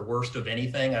best or worst of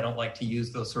anything. I don't like to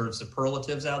use those sort of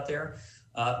superlatives out there.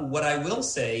 What I will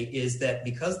say is that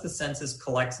because the census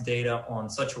collects data on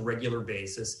such a regular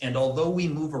basis, and although we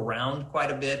move around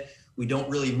quite a bit, we don't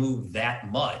really move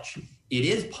that much. It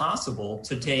is possible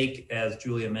to take, as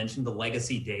Julia mentioned, the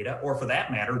legacy data, or for that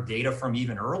matter, data from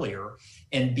even earlier,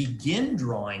 and begin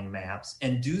drawing maps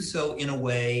and do so in a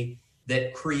way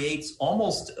that creates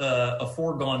almost a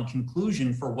foregone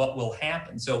conclusion for what will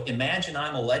happen. So imagine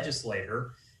I'm a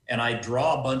legislator and I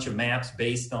draw a bunch of maps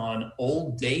based on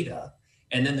old data,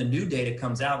 and then the new data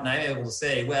comes out and I'm able to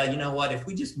say, well, you know what, if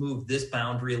we just move this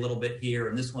boundary a little bit here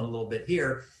and this one a little bit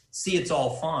here, see, it's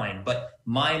all fine. But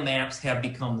my maps have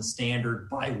become the standard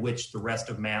by which the rest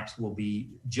of maps will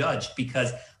be judged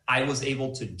because I was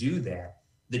able to do that.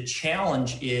 The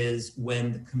challenge is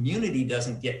when the community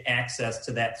doesn't get access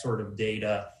to that sort of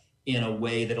data in a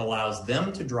way that allows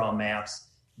them to draw maps.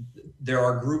 There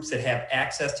are groups that have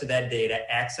access to that data,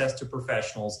 access to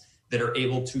professionals that are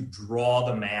able to draw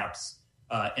the maps,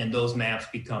 and those maps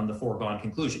become the foregone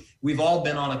conclusion. We've all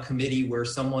been on a committee where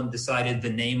someone decided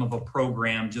the name of a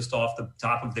program just off the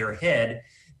top of their head.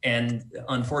 And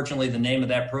unfortunately, the name of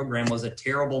that program was a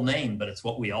terrible name, but it's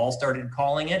what we all started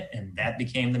calling it, and that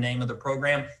became the name of the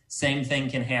program. Same thing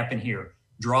can happen here.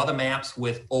 Draw the maps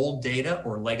with old data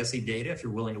or legacy data if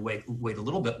you're willing to wait a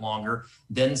little bit longer.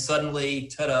 Then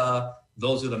suddenly, ta-da,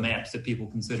 those are the maps that people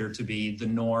consider to be the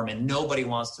norm, and nobody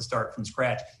wants to start from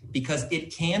scratch because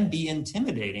it can be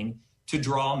intimidating to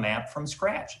draw a map from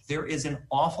scratch. There is an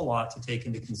awful lot to take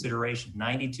into consideration.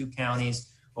 92 counties,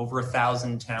 over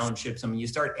 1,000 townships. I mean, you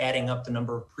start adding up the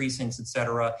number of precincts, et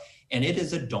cetera, and it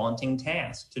is a daunting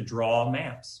task to draw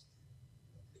maps.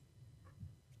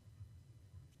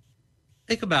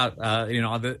 Think about,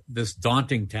 this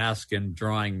daunting task in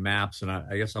drawing maps. And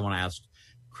I guess I want to ask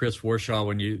Chris Warshaw,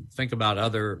 when you think about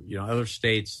other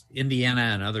states, Indiana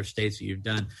and other states that you've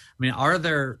done, I mean, are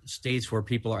there states where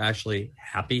people are actually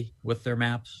happy with their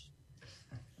maps?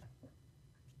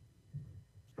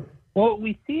 Well, what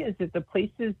we see is that the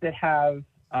places that have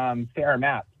fair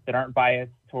maps that aren't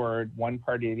biased toward one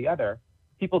party or the other,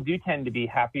 people do tend to be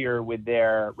happier with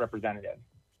their representatives.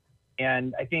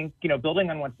 And I think, building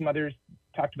on what some others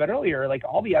talked about earlier, like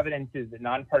all the evidence is that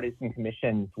nonpartisan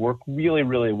commissions work really,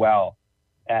 really well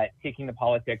at taking the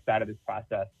politics out of this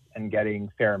process and getting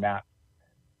fair maps,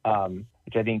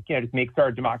 which I think, just makes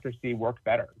our democracy work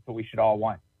better. It's what we should all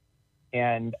want.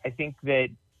 And I think that,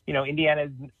 Indiana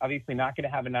is obviously not going to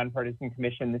have a nonpartisan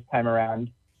commission this time around.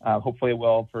 Hopefully it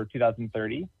will for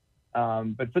 2030.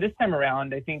 But for this time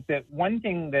around, I think that one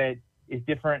thing that is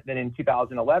different than in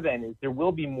 2011 is there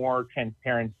will be more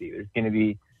transparency. There's going to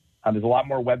be, there's a lot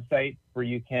more websites where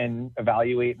you can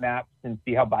evaluate maps and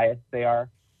see how biased they are.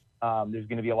 There's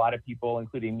going to be a lot of people,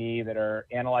 including me, that are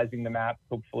analyzing the maps,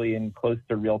 hopefully in close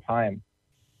to real time.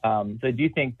 So I do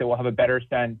think that we'll have a better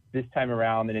sense this time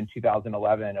around than in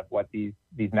 2011 of what these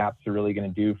maps are really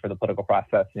going to do for the political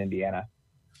process in Indiana.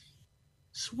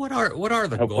 So what are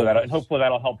the hopefully goals? Hopefully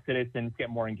that'll help citizens get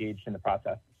more engaged in the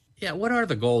process. Yeah, what are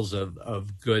the goals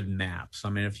of good maps? I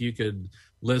mean, if you could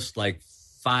list like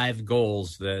 5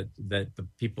 goals that the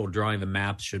people drawing the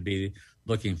maps should be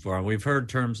looking for. And we've heard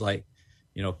terms like,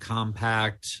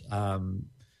 compact.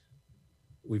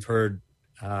 We've heard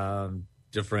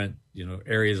different,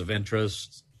 areas of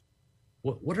interest.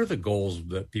 What are the goals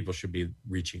that people should be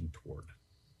reaching toward?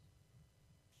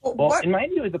 Well, in my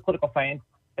view, as a political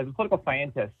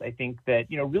scientist, I think that,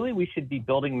 really we should be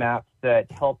building maps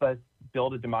that help us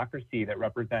build a democracy that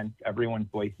represents everyone's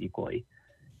voice equally.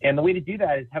 And the way to do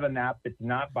that is have a map that's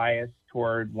not biased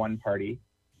toward one party,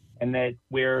 and that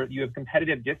where you have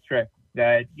competitive districts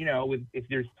that, if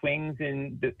there's swings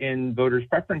in voters'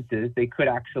 preferences, they could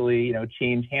actually,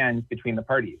 change hands between the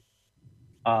parties.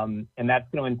 And that's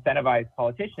going to incentivize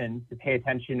politicians to pay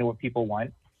attention to what people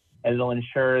want, and it'll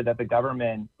ensure that the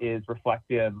government is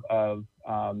reflective of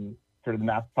sort of the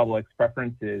mass public's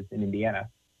preferences in Indiana.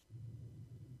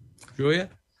 Julia?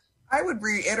 I would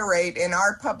reiterate, in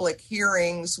our public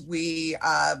hearings, we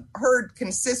heard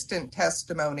consistent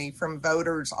testimony from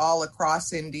voters all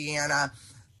across Indiana.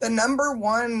 The number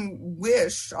one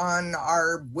wish on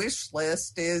our wish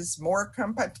list is more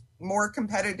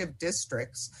competitive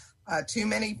districts. Too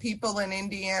many people in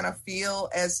Indiana feel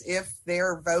as if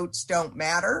their votes don't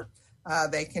matter.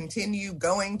 They continue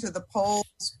going to the polls,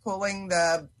 pulling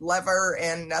the lever,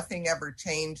 and nothing ever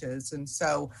changes. And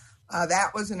so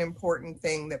That was an important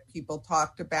thing that people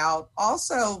talked about.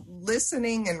 Also,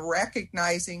 listening and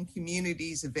recognizing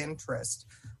communities of interest,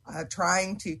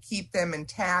 trying to keep them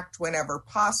intact whenever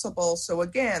possible. So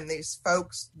again, these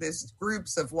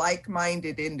groups of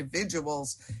like-minded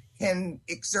individuals can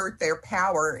exert their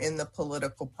power in the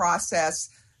political process.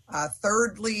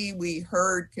 Thirdly, we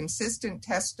heard consistent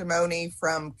testimony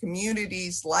from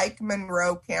communities like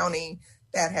Monroe County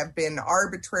that have been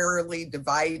arbitrarily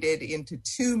divided into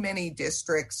too many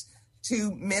districts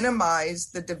to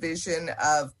minimize the division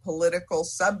of political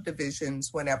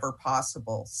subdivisions whenever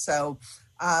possible. So,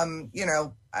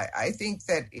 I think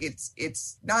that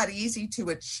it's not easy to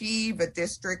achieve a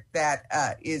district that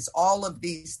is all of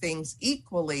these things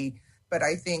equally. But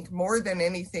I think more than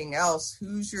anything else,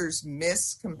 Hoosiers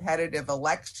miss competitive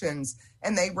elections,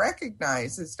 and they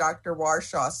recognize, as Dr.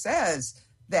 Warshaw says,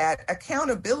 that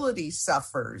accountability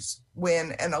suffers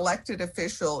when an elected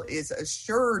official is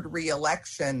assured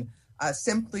re-election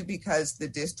simply because the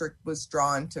district was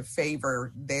drawn to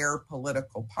favor their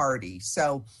political party.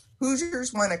 So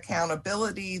Hoosiers want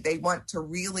accountability. They want to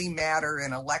really matter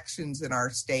in elections in our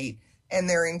state. And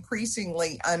they're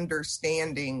increasingly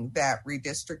understanding that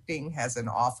redistricting has an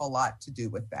awful lot to do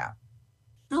with that.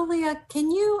 Julia,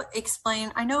 can you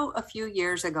explain? I know a few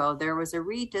years ago there was a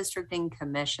redistricting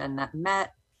commission that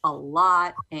met a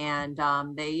lot, and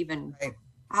they even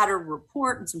had a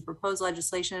report and some proposed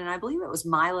legislation, and I believe it was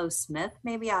Milo Smith,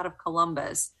 maybe out of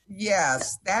Columbus.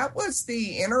 Yes, that was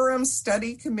the Interim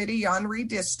Study Committee on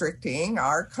Redistricting.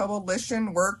 Our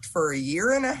coalition worked for a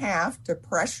year and a half to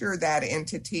pressure that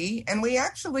entity, and we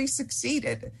actually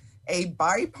succeeded. A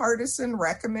bipartisan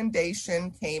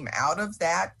recommendation came out of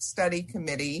that study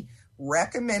committee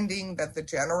recommending that the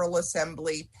General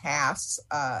Assembly pass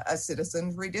a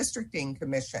Citizens Redistricting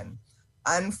Commission.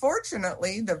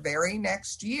 Unfortunately, the very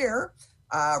next year,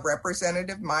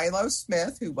 Representative Milo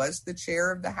Smith, who was the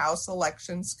chair of the House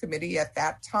Elections Committee at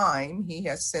that time, he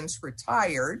has since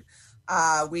retired.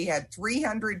 We had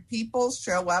 300 people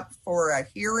show up for a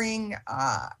hearing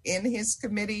in his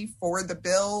committee for the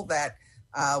bill that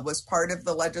was part of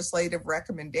the legislative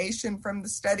recommendation from the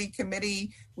study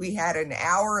committee. We had an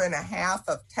hour and a half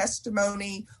of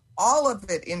testimony, all of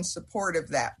it in support of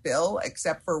that bill,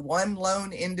 except for one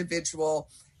lone individual.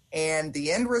 And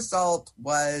the end result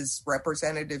was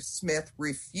Representative Smith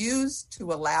refused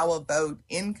to allow a vote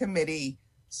in committee,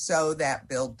 so that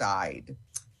bill died.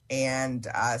 And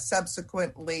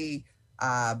subsequently,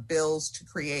 bills to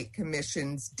create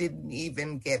commissions didn't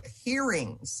even get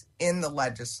hearings in the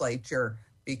legislature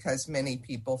because many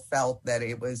people felt that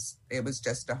it was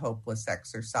just a hopeless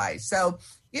exercise. So,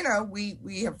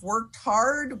 we have worked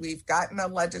hard. We've gotten a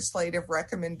legislative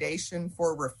recommendation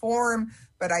for reform,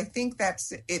 but I think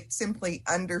it simply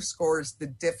underscores the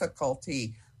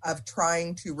difficulty of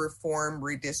trying to reform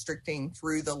redistricting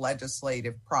through the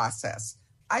legislative process.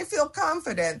 I feel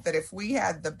confident that if we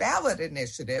had the ballot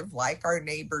initiative, like our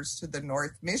neighbors to the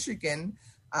North Michigan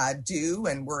do,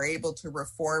 and we're able to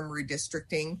reform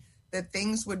redistricting, that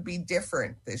things would be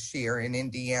different this year in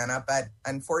Indiana. But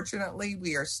unfortunately,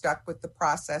 we are stuck with the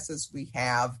processes we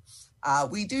have.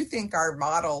 We do think our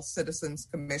model Citizens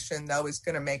Commission, though, is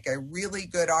going to make a really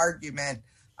good argument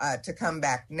to come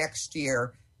back next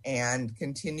year and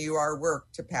continue our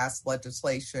work to pass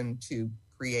legislation to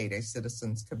create a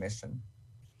Citizens Commission.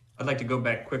 I'd like to go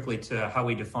back quickly to how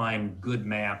we define good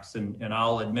maps. And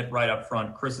I'll admit right up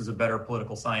front, Chris is a better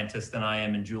political scientist than I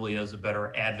am, and Julia is a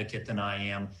better advocate than I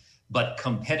am. But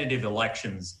competitive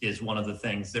elections is one of the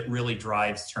things that really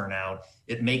drives turnout.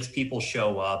 It makes people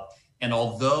show up. And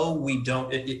although we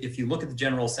don't, if you look at the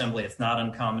General Assembly, it's not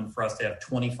uncommon for us to have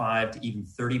 25 to even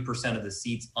 30% of the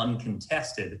seats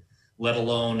uncontested, let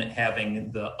alone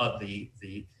having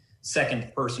the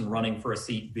second person running for a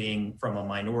seat being from a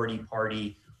minority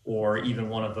party or even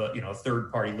one of the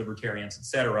third party libertarians, et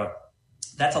cetera.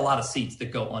 That's a lot of seats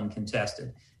that go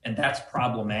uncontested. And that's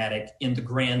problematic in the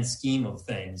grand scheme of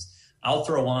things. I'll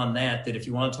throw on that if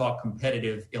you want to talk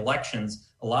competitive elections,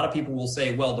 a lot of people will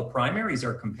say, well, the primaries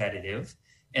are competitive,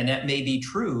 and that may be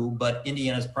true, but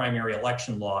Indiana's primary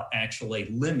election law actually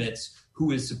limits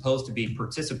who is supposed to be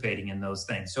participating in those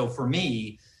things. So for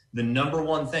me, the number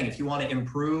one thing, if you want to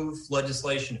improve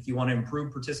legislation, if you want to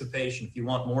improve participation, if you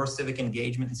want more civic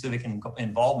engagement and civic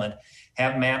involvement,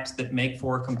 have maps that make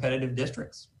for competitive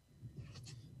districts.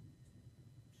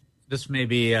 This may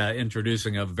be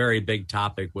introducing a very big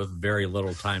topic with very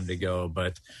little time to go,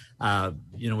 but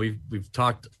we've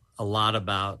talked a lot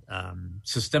about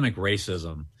systemic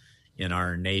racism in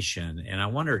our nation, and I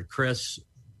wondered, Chris,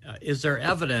 is there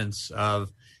evidence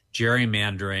of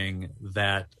gerrymandering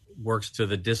that works to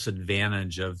the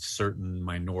disadvantage of certain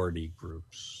minority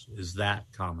groups? Is that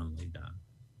commonly done?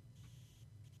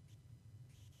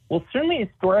 Well, certainly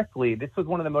historically, this was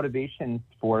one of the motivations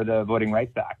for the Voting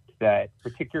Rights Act, that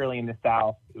particularly in the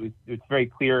South, it was very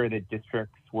clear that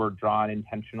districts were drawn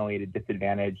intentionally to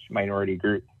disadvantage minority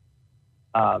groups.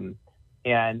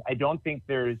 And I don't think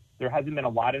there hasn't been a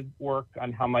lot of work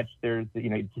on how much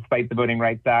despite the Voting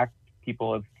Rights Act,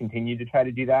 people have continued to try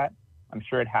to do that. I'm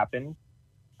sure it happened.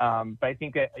 But I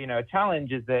think that, a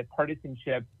challenge is that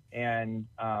partisanship and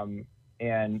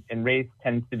race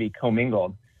tends to be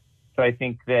commingled. So I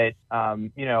think that,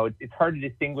 it's hard to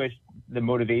distinguish the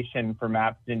motivation for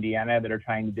maps in Indiana that are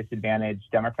trying to disadvantage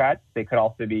Democrats. They could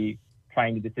also be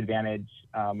trying to disadvantage,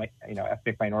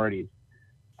 ethnic minorities.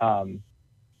 So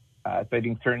I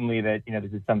think certainly that,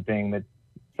 this is something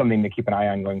to keep an eye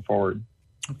on going forward.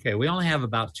 Okay, we only have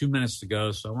about 2 minutes to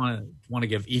go, so I want to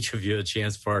give each of you a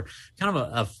chance for kind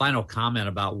of a final comment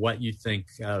about what you think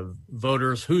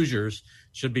voters, Hoosiers,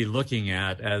 should be looking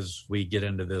at as we get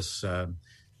into this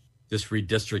this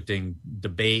redistricting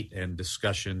debate and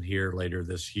discussion here later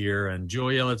this year. And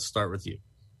Julia, let's start with you.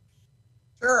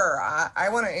 Sure. I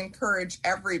want to encourage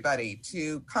everybody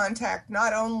to contact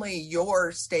not only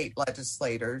your state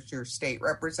legislators, your state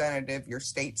representative, your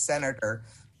state senator.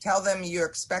 Tell them you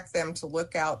expect them to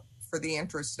look out for the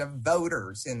interest of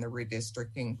voters in the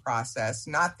redistricting process,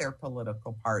 not their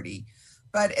political party.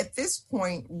 But at this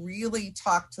point, really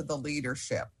talk to the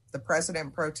leadership, the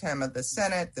President Pro Tem of the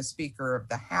Senate, the Speaker of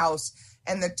the House,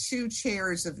 and the two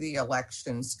chairs of the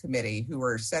Elections Committee, who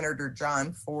are Senator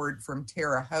John Ford from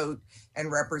Terre Haute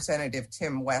and Representative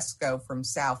Tim Wesco from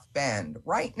South Bend.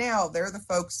 Right now, they're the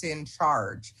folks in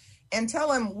charge. And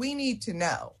tell them we need to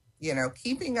know.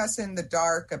 Keeping us in the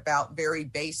dark about very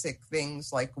basic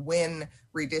things like when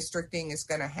redistricting is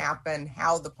going to happen,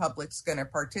 how the public's going to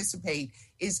participate,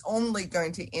 is only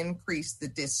going to increase the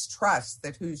distrust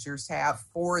that Hoosiers have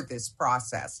for this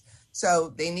process.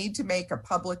 So they need to make a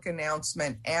public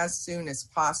announcement as soon as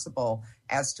possible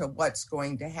as to what's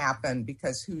going to happen,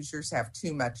 because Hoosiers have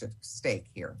too much at stake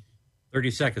here.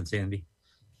 30 seconds, Andy.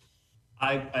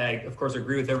 I, of course,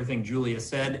 agree with everything Julia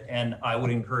said, and I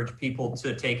would encourage people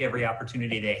to take every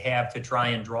opportunity they have to try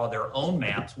and draw their own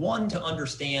maps. One, to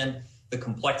understand the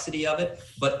complexity of it,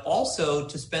 but also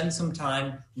to spend some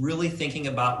time really thinking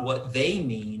about what they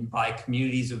mean by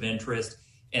communities of interest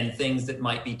and things that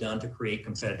might be done to create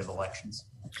competitive elections.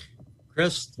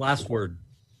 Chris, last word.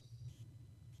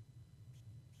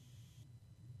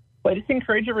 Well, I just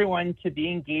encourage everyone to be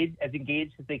engaged as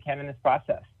they can in this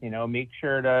process. Make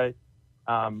sure to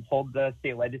hold the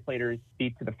state legislators'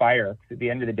 feet to the fire. Because at the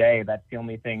end of the day, that's the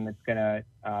only thing that's going to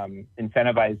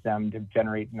incentivize them to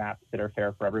generate maps that are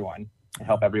fair for everyone and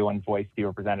help everyone's voice be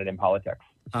represented in politics.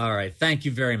 All right. Thank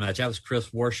you very much. That was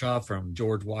Chris Warshaw from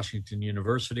George Washington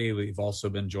University. We've also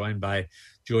been joined by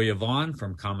Julia Vaughn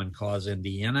from Common Cause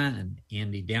Indiana and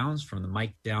Andy Downs from the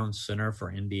Mike Downs Center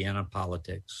for Indiana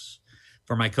Politics.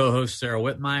 For my co-host, Sarah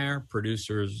Whitmire,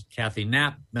 producers Kathy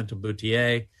Knapp, Mental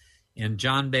Boutier, and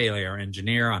John Bailey, our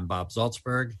engineer. I'm Bob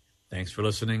Zaltzberg. Thanks for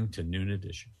listening to Noon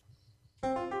Edition.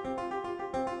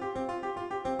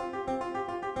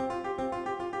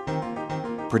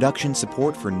 Production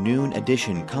support for Noon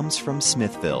Edition comes from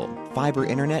Smithville, fiber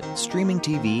internet, streaming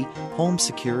TV, home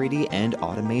security, and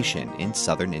automation in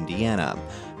southern Indiana.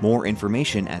 More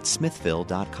information at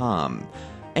smithville.com.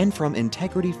 And from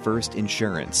Integrity First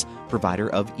Insurance, provider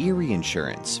of Erie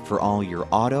Insurance for all your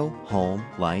auto, home,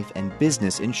 life, and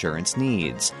business insurance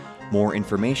needs. More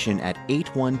information at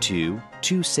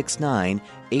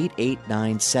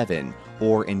 812-269-8897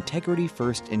 or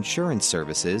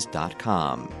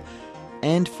integrityfirstinsuranceservices.com.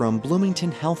 And from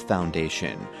Bloomington Health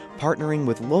Foundation, partnering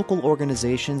with local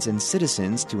organizations and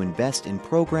citizens to invest in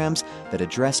programs that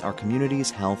address our community's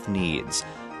health needs.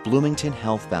 Bloomington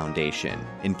Health Foundation.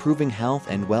 Improving health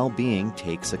and well-being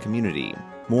takes a community.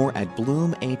 More at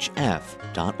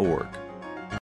bloomhf.org.